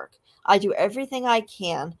support network. I do everything I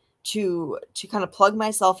can to kind of plug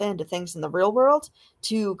myself into things in the real world,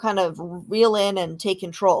 to kind of reel in and take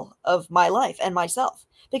control of my life and myself,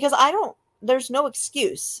 because there's no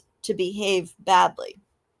excuse to behave badly.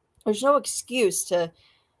 There's no excuse to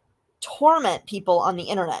torment people on the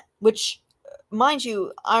internet, which, mind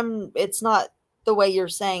you, it's not the way you're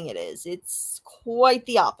saying it is. It's quite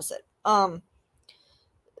the opposite.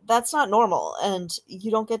 That's not normal, and you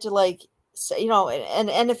don't get to, like, say, you know,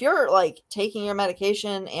 and if you're like taking your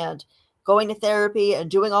medication and going to therapy and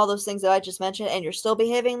doing all those things that I just mentioned, and you're still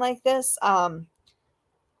behaving like this, I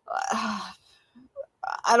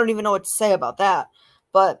don't even know what to say about that.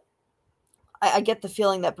 But I get the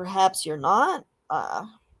feeling that perhaps you're not. I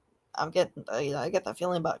get that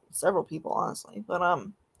feeling about several people, honestly. But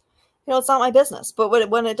you know, it's not my business. But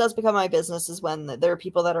when it does become my business is when there are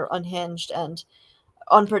people that are unhinged and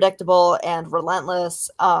unpredictable and relentless,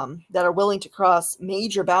 that are willing to cross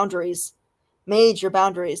major boundaries. Major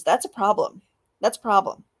boundaries. That's a problem. That's a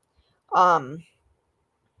problem.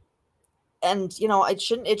 And you know, it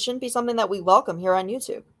shouldn't be something that we welcome here on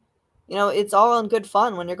YouTube. You know, it's all in good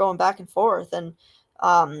fun when you're going back and forth, and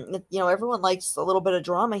you know, everyone likes a little bit of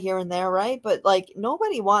drama here and there, right? But like,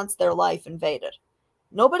 nobody wants their life invaded.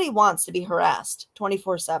 Nobody wants to be harassed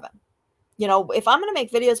 24/7. You know, if I'm going to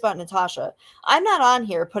make videos about Natasha, I'm not on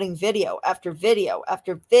here putting video after video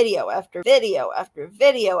after video after video after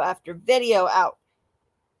video after video out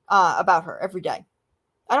about her every day.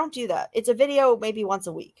 I don't do that. It's a video maybe once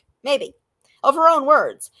a week, maybe, of her own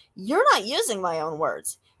words. You're not using my own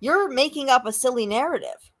words. You're making up a silly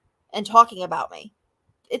narrative and talking about me.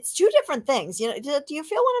 It's two different things. You know, do you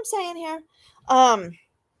feel what I'm saying here?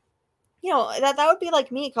 You know, that would be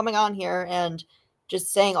like me coming on here and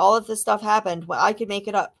just saying all of this stuff happened when I could make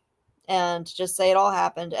it up and just say it all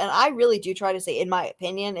happened. And I really do try to say in my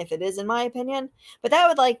opinion, if it is in my opinion, but that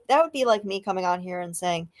would be like me coming on here and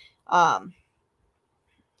saying, well,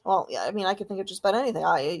 yeah, I mean, I could think of just about anything.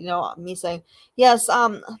 You know, me saying, yes,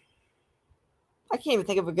 I can't even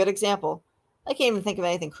think of a good example. I can't even think of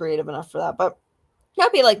anything creative enough for that. But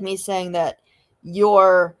that'd be like me saying that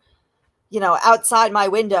you're, you know, outside my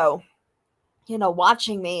window, you know,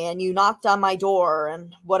 watching me, and you knocked on my door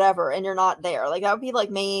and whatever, and you're not there. Like, that would be like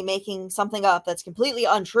me making something up that's completely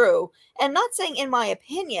untrue and not saying in my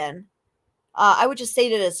opinion. I would just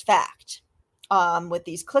state it as fact. With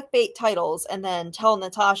these clickbait titles, and then tell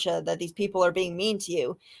Natasha that these people are being mean to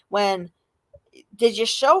you. When did you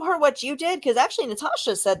show her what you did? Because actually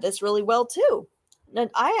Natasha said this really well too. And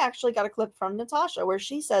I actually got a clip from Natasha where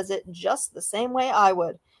she says it just the same way I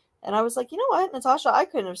would. And I was like, you know what, Natasha, I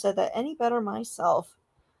couldn't have said that any better myself.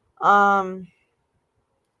 And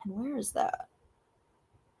where is that?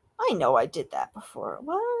 I know I did that before.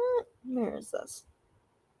 What? Where is this?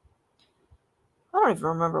 I don't even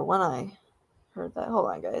remember when I heard that.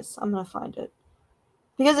 Hold on, guys. I'm gonna find it.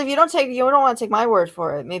 Because if you don't want to take my word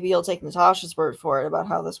for it, maybe you'll take Natasha's word for it about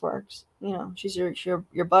how this works. You know, she's your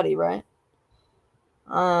buddy, right?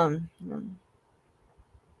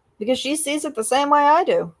 Because she sees it the same way I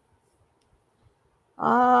do.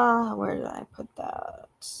 Where did I put that?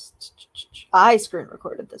 I screen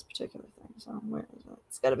recorded this particular thing, so where is it?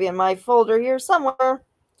 It's got to be in my folder here somewhere.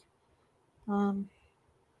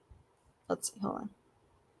 Let's see. Hold on.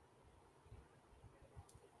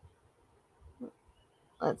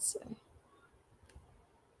 Let's see.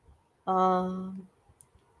 Hold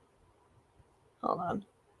on.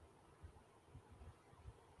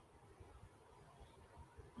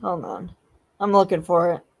 Hold on. I'm looking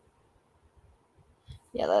for it.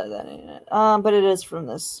 Yeah, that ain't it. But it is from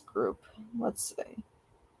this group. Let's see.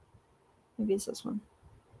 Maybe it's this one.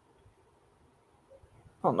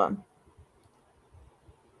 Hold on.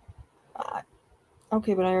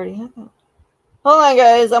 Okay, but I already have that. Hold on,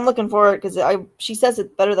 guys. I'm looking for it because she says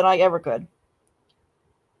it better than I ever could.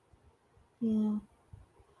 Yeah.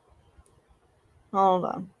 Hold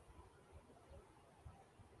on.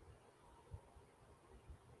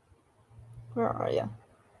 Where are you?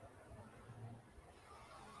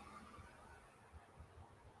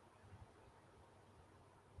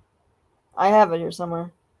 I have it here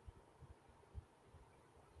somewhere.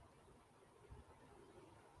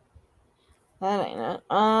 That ain't it.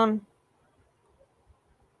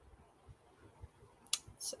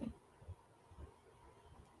 Let's see.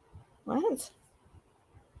 What?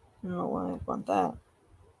 I don't know why I want that.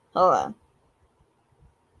 Hold on.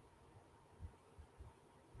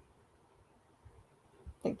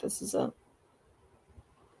 think this is it.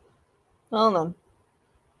 Hold on.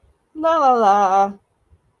 La la la.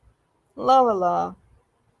 La la la.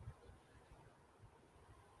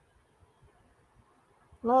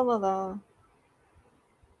 La la la.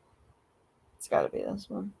 It's gotta be this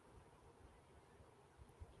one.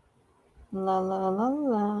 La la la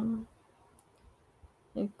la.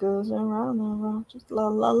 It goes around the world. Just la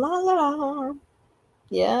la la la.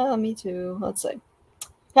 Yeah, me too. Let's see.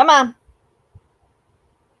 Come on.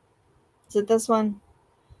 Is it this one?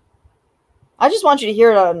 I just want you to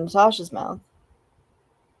hear it out of Natasha's mouth.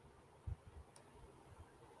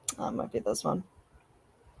 Oh, it might be this one.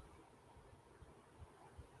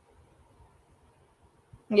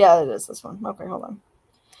 Yeah, it is this one. Okay, hold on.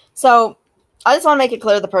 So, I just want to make it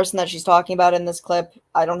clear the person that she's talking about in this clip,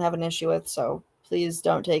 I don't have an issue with, so please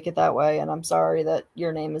don't take it that way, and I'm sorry that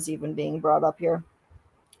your name is even being brought up here.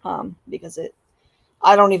 Because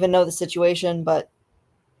I don't even know the situation, but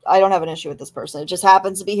I don't have an issue with this person. It just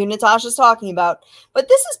happens to be who Natasha's talking about. But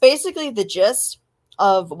this is basically the gist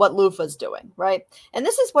of what Lufa's doing, right? And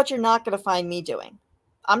this is what you're not going to find me doing.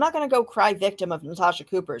 I'm not going to go cry victim of Natasha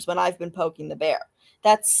Cooper's when I've been poking the bear.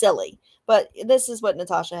 That's silly. But this is what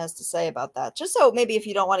Natasha has to say about that. Just so maybe if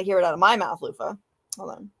you don't want to hear it out of my mouth, Lufa. Hold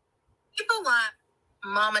on. People like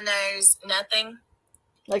Mama Knows Nothing.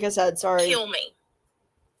 Like I said, sorry. Kill me.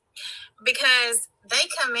 Because they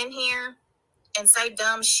come in here and say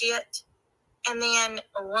dumb shit and then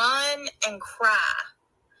run and cry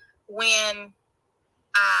when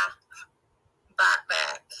I bite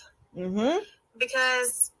back. Mm-hmm.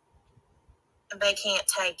 Because they can't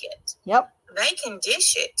take it. Yep. They can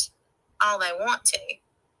dish it all they want to,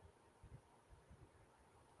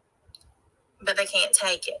 but they can't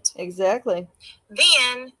take it. Exactly.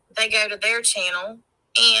 Then they go to their channel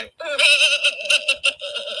and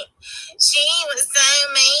she was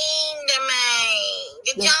so mean to me.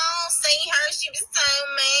 Did y'all see her? She was so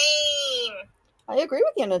mean. I agree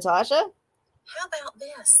with you, Natasha. How about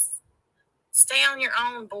this? Stay on your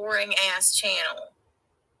own boring ass channel.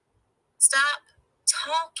 Stop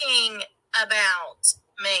talking about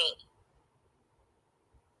me.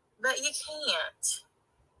 But you can't.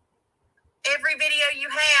 Every video you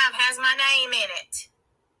have has my name in it.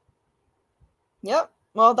 Yep.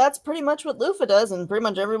 Well, that's pretty much what Lufa does, and pretty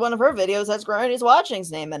much every one of her videos has Granny's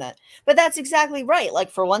Watching's name in it. But that's exactly right.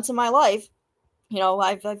 Like, for once in my life, you know,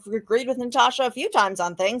 I've agreed with Natasha a few times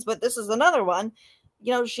on things, but this is another one.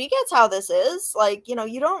 You know, she gets how this is. Like, you know,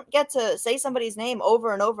 you don't get to say somebody's name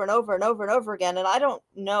over and over and over and over and over again, and I don't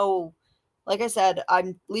know. Like I said,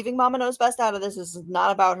 I'm leaving Mama Knows Best out of this. This is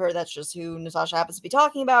not about her. That's just who Natasha happens to be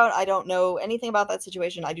talking about. I don't know anything about that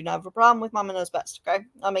situation. I do not have a problem with Mama Knows Best, okay?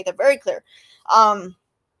 I'll make that very clear.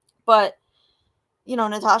 But, you know,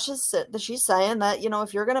 she's saying that, you know,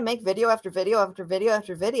 if you're going to make video after video after video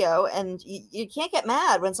after video, and you can't get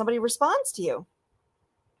mad when somebody responds to you.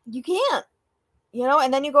 You can't. You know,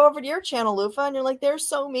 and then you go over to your channel, Lufa, and you're like, they're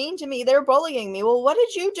so mean to me. They're bullying me. Well, what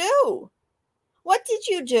did you do? What did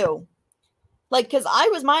you do? Like, because I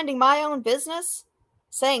was minding my own business,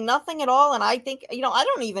 saying nothing at all. And I think, you know, I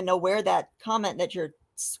don't even know where that comment that you're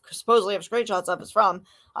supposedly have screenshots of is from.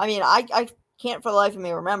 I mean, I can't for the life of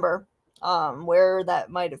me remember where that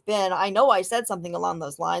might have been. I know I said something along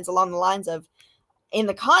the lines of, in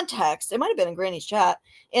the context, it might have been in Granny's chat,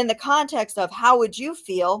 in the context of how would you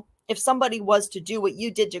feel if somebody was to do what you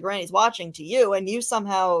did to Granny's Watching to you, and you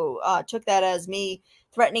somehow took that as me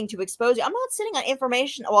threatening to expose you. I'm not sitting on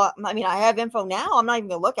information. Well, I mean, I have info now. I'm not even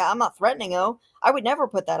going to look at it. I'm not threatening you. I would never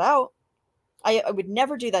put that out. I would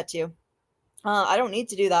never do that to you. I don't need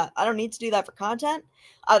to do that. I don't need to do that for content.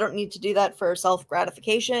 I don't need to do that for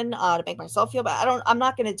self-gratification, to make myself feel bad. I'm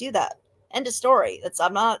not going to do that. End of story.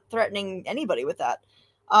 I'm not threatening anybody with that.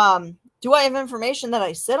 Do I have information that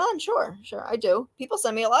I sit on? Sure, I do. People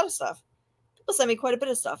send me a lot of stuff. People send me quite a bit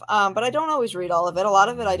of stuff, but I don't always read all of it. A lot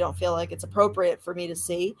of it I don't feel like it's appropriate for me to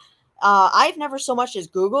see. I've never so much as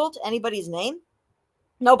Googled anybody's name.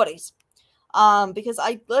 Nobody's. Because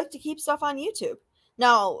I like to keep stuff on YouTube.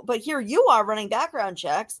 Now, but here you are running background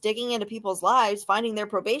checks, digging into people's lives, finding their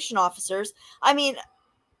probation officers. I mean,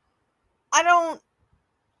 I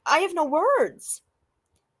have no words.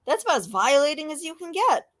 That's about as violating as you can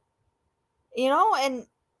get. You know, and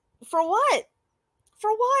for what?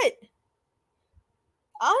 For what?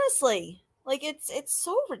 Honestly, like it's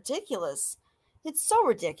so ridiculous. It's so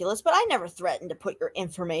ridiculous, but I never threatened to put your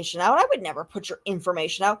information out. I would never put your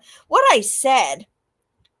information out. What I said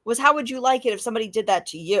was, how would you like it if somebody did that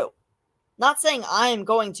to you? Not saying I'm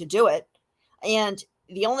going to do it. And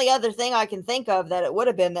the only other thing I can think of that it would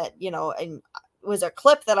have been that, you know, and was a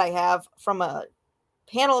clip that I have from a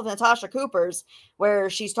panel of Natasha Cooper's where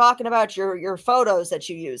she's talking about your photos that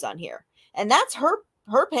you use on here. And that's her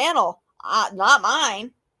panel, not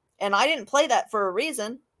mine. And I didn't play that for a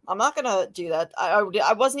reason. I'm not going to do that.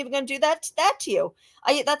 I wasn't even going to do that to you.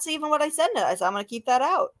 That's even what I said in it. I said, I'm going to keep that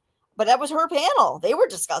out. But that was her panel. They were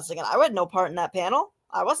discussing it. I had no part in that panel.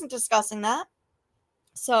 I wasn't discussing that.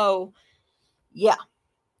 So, yeah.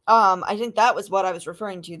 I think that was what I was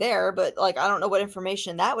referring to there. But, like, I don't know what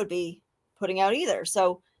information that would be putting out either.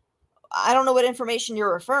 So, I don't know what information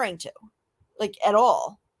you're referring to. Like, at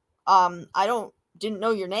all. Didn't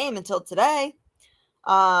know your name until today.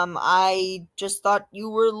 I just thought you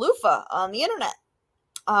were Lufa on the internet.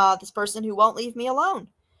 This person who won't leave me alone.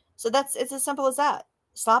 So it's as simple as that.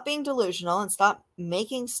 Stop being delusional and stop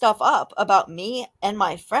making stuff up about me and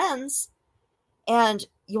my friends. And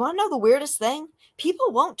you want to know the weirdest thing?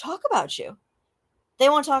 People won't talk about you. They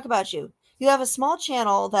won't talk about you. You have a small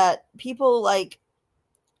channel that people like,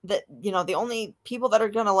 that, you know, the only people that are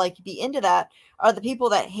going to like be into that are the people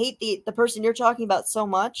that hate the person you're talking about so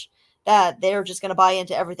much that they're just going to buy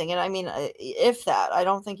into everything. And I mean, if that, I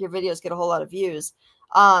don't think your videos get a whole lot of views.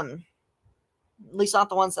 At least not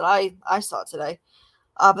the ones that I saw today.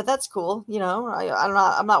 But that's cool. You know,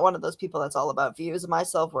 I'm not one of those people that's all about views. My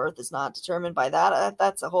self-worth is not determined by that.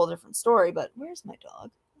 That's a whole different story. But where's my dog?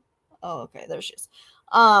 Oh, okay. There she is.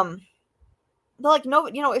 Like, no,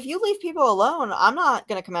 you know, if you leave people alone, I'm not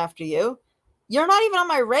going to come after you. You're not even on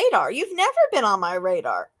my radar. You've never been on my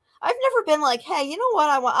radar. I've never been like, hey, you know what?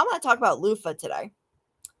 I'm going to talk about Lufa today.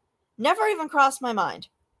 Never even crossed my mind.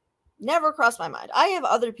 Never crossed my mind. I have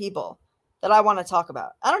other people that I want to talk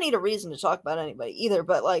about. I don't need a reason to talk about anybody either,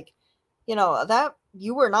 but like, you know, that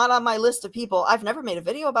you were not on my list of people. I've never made a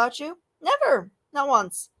video about you. Never. Not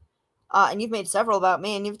once. And you've made several about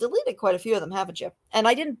me, and you've deleted quite a few of them, haven't you? And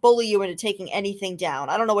I didn't bully you into taking anything down.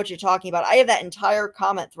 I don't know what you're talking about. I have that entire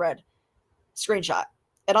comment thread screenshot.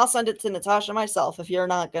 And I'll send it to Natasha myself if you're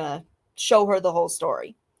not going to show her the whole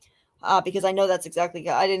story. Because I know that's exactly,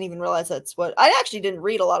 I didn't even realize that's what, I actually didn't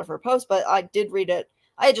read a lot of her posts, but I did read it.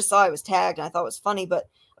 I just saw I was tagged and I thought it was funny, but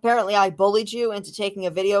apparently I bullied you into taking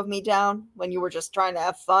a video of me down when you were just trying to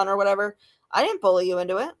have fun or whatever. I didn't bully you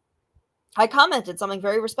into it. I commented something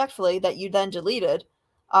very respectfully that you then deleted,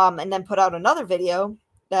 and then put out another video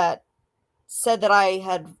that said that I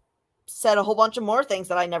had said a whole bunch of more things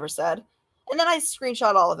that I never said. And then I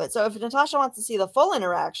screenshot all of it. So if Natasha wants to see the full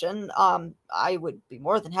interaction, I would be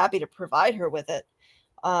more than happy to provide her with it.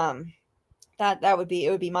 It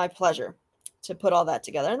would be my pleasure to put all that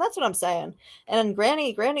together. And that's what I'm saying. And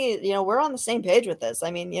Granny, you know, we're on the same page with this.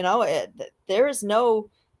 I mean, you know, there is no,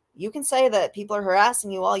 you can say that people are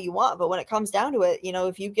harassing you all you want, but when it comes down to it, you know,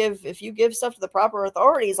 if you give stuff to the proper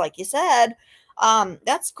authorities, like you said,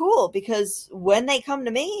 that's cool, because when they come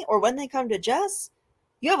to me or when they come to Jess,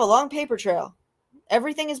 you have a long paper trail.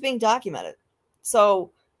 Everything is being documented.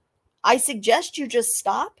 So I suggest you just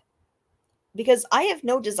stop, because I have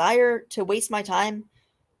no desire to waste my time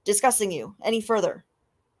discussing you any further.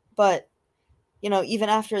 But, you know, even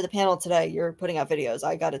after the panel today, you're putting out videos.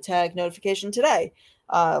 I got a tag notification today,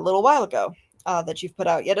 a little while ago, that you've put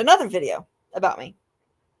out yet another video about me.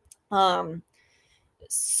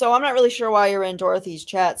 So I'm not really sure why you're in Dorothy's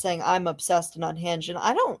chat saying I'm obsessed and unhinged. And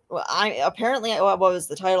apparently, what was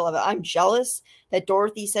the title of it? I'm jealous that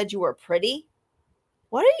Dorothy said you were pretty.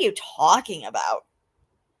 What are you talking about?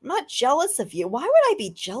 I'm not jealous of you. Why would I be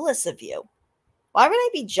jealous of you? Why would I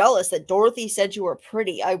be jealous that Dorothy said you were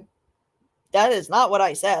pretty? That is not what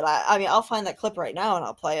I said. I mean, I'll find that clip right now and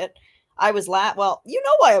I'll play it. I was well, you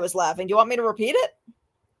know why I was laughing. Do you want me to repeat it?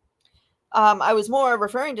 I was more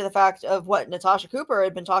referring to the fact of what Natasha Cooper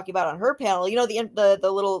had been talking about on her panel. You know, the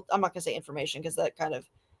little, I'm not going to say information because that kind of,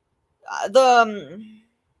 the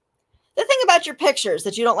thing about your pictures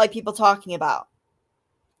that you don't like people talking about.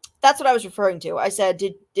 That's what I was referring to. I said,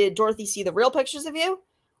 did Dorothy see the real pictures of you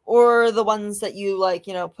or the ones that you, like,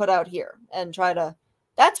 you know, put out here and try to,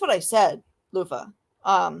 that's what I said, Lufa.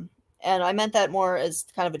 And I meant that more as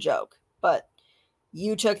kind of a joke, but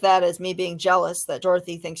you took that as me being jealous that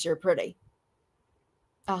Dorothy thinks you're pretty.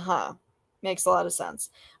 Makes a lot of sense.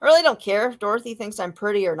 I really don't care if Dorothy thinks I'm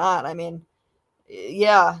pretty or not. I mean,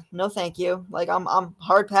 yeah, no thank you. Like, I'm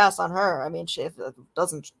hard pass on her. I mean, it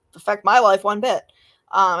doesn't affect my life one bit.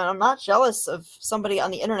 And I'm not jealous of somebody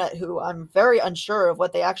on the internet who I'm very unsure of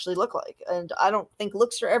what they actually look like. And I don't think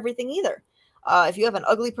looks are everything either. If you have an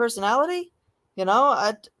ugly personality, you know,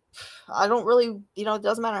 I don't really, you know, it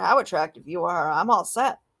doesn't matter how attractive you are. I'm all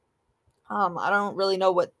set. I don't really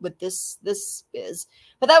know what this is,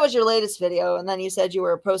 but that was your latest video. And then you said you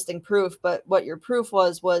were posting proof, but what your proof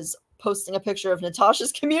was posting a picture of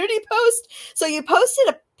Natasha's community post. So you posted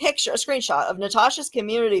a picture, a screenshot of Natasha's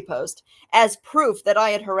community post as proof that I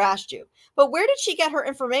had harassed you. But where did she get her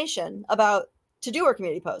information about to do her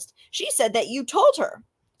community post? She said that you told her.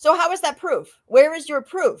 So how is that proof? Where is your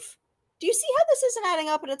proof? Do you see how this isn't adding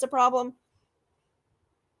up and it's a problem?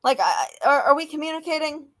 Like, are we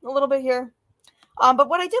communicating a little bit here? But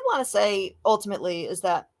what I did want to say ultimately is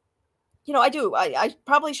that, you know, I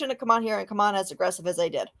probably shouldn't have come on here and come on as aggressive as I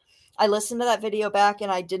did. I listened to that video back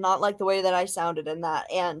and I did not like the way that I sounded in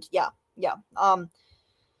that. And yeah.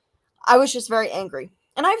 I was just very angry.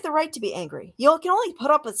 And I have the right to be angry. You can only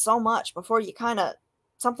put up with so much before you kind of,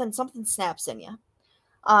 something snaps in you.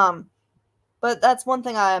 But that's one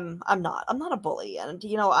thing I'm not a bully. And,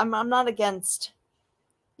 you know, I'm not against,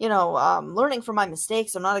 you know, learning from my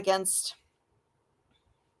mistakes. I'm not against,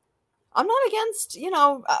 you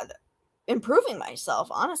know, improving myself,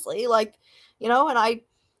 honestly. Like, you know, and I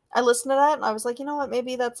listened to that and I was like, you know what,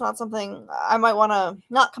 maybe that's not something I might want to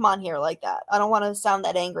not come on here like that. I don't want to sound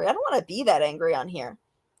that angry. I don't want to be that angry on here.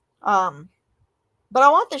 But I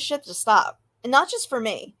want this shit to stop. And not just for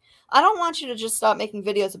me. I don't want you to just stop making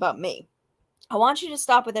videos about me. I want you to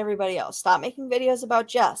stop with everybody else. Stop making videos about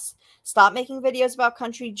Jess. Stop making videos about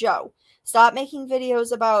Country Joe. Stop making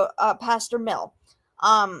videos about Pastor Mill.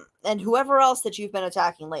 And whoever else that you've been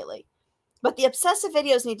attacking lately. But the obsessive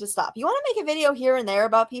videos need to stop. You want to make a video here and there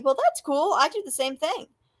about people? That's cool. I do the same thing.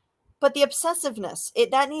 But the obsessiveness,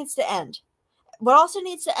 that needs to end. What also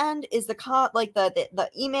needs to end is the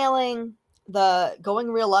emailing, the going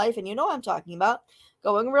real life, and you know what I'm talking about.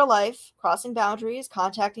 Going real life, crossing boundaries,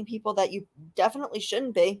 contacting people that you definitely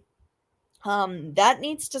shouldn't be. That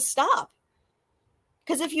needs to stop.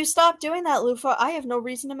 Because if you stop doing that, Lufa, I have no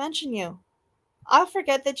reason to mention you. I'll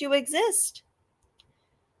forget that you exist.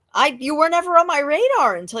 You were never on my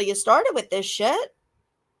radar until you started with this shit.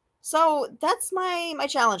 So that's my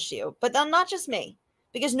challenge to you. But then not just me.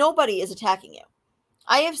 Because nobody is attacking you.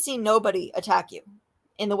 I have seen nobody attack you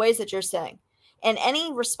in the ways that you're saying. And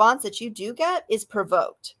any response that you do get is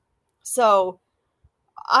provoked. So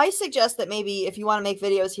I suggest that maybe if you want to make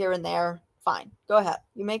videos here and there, fine. Go ahead.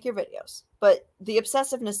 You make your videos. But the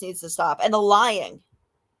obsessiveness needs to stop. And the lying,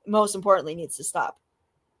 most importantly, needs to stop.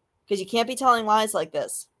 Because you can't be telling lies like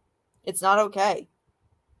this. It's not okay.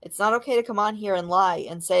 It's not okay to come on here and lie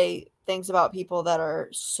and say things about people that are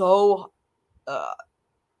so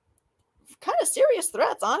kind of serious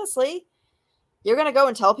threats, honestly. You're going to go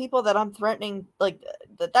and tell people that I'm threatening, like,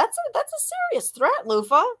 that's a serious threat,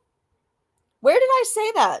 Lufa. Where did I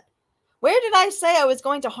say that? Where did I say I was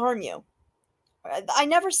going to harm you? I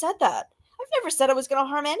never said that. I've never said I was going to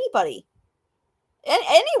harm anybody.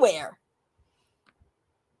 Anywhere.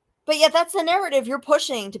 But yet that's the narrative you're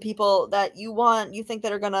pushing to people that you think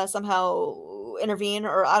that are going to somehow intervene,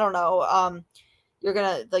 or I don't know. You're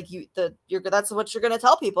going to, that's what you're going to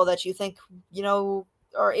tell people that you think, you know,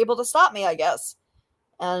 are able to stop me, I guess.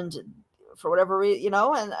 And for whatever reason, you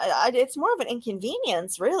know, and it's more of an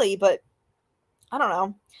inconvenience, really, but I don't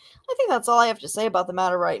know. I think that's all I have to say about the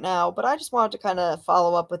matter right now, but I just wanted to kind of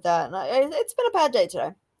follow up with that. And it's been a bad day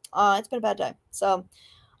today. It's been a bad day. So,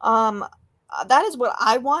 that is what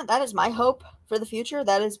I want. That is my hope for the future.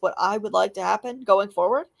 That is what I would like to happen going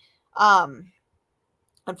forward.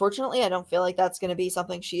 Unfortunately, I don't feel like that's going to be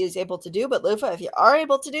something she is able to do, but Lufa, if you are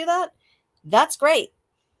able to do that, that's great.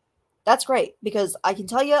 That's great, because I can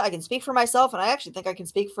tell you, I can speak for myself, and I actually think I can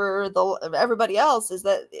speak for everybody else, is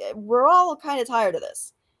that we're all kind of tired of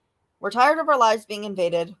this. We're tired of our lives being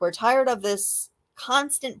invaded. We're tired of this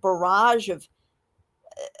constant barrage of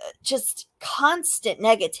just constant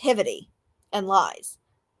negativity and lies.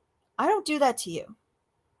 I don't do that to you.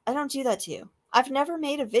 I don't do that to you. I've never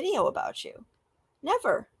made a video about you.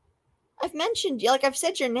 Never. I've mentioned you, like I've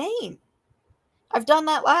said your name. I've done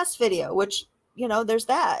that last video, which, you know, there's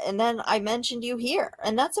that. And then I mentioned you here,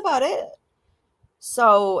 and that's about it.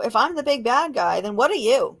 So if I'm the big bad guy, then what are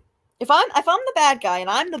you? If I'm the bad guy and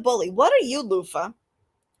I'm the bully, what are you, Lufa?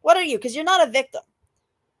 What are you? Because you're not a victim.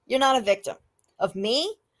 You're not a victim of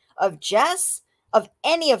me, of Jess, of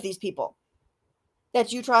any of these people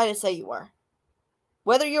that you try to say you were.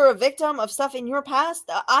 Whether you're a victim of stuff in your past,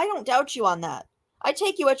 I don't doubt you on that. I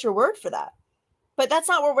take you at your word for that. But that's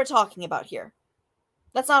not what we're talking about here.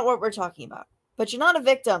 That's not what we're talking about. But you're not a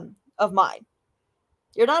victim of mine.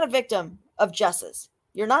 You're not a victim of Jess's.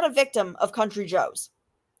 You're not a victim of Country Joe's.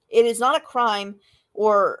 It is not a crime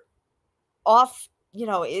or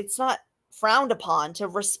it's not frowned upon to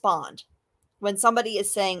respond when somebody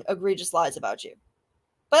is saying egregious lies about you.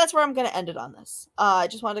 But that's where I'm going to end it on this. I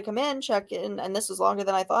just wanted to come in, check in, and this was longer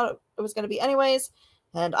than I thought it was going to be anyways.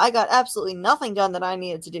 And I got absolutely nothing done that I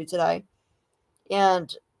needed to do today.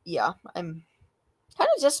 And yeah, I'm kind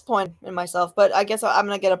of disappointed in myself, but I guess I'm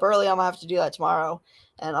going to get up early. I'm going to have to do that tomorrow.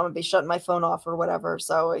 And I'm going to be shutting my phone off or whatever.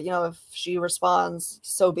 So, you know, if she responds,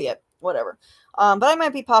 so be it. Whatever. But I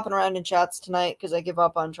might be popping around in chats tonight because I give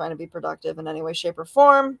up on trying to be productive in any way, shape, or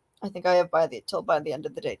form. I think I have by the end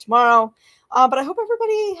of the day tomorrow. But I hope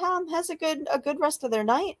everybody has a good rest of their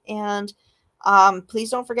night. And please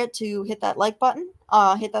don't forget to hit that like button,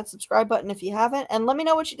 hit that subscribe button if you haven't, and let me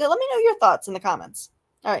know what you did. Let me know your thoughts in the comments.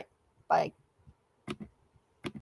 All right, bye.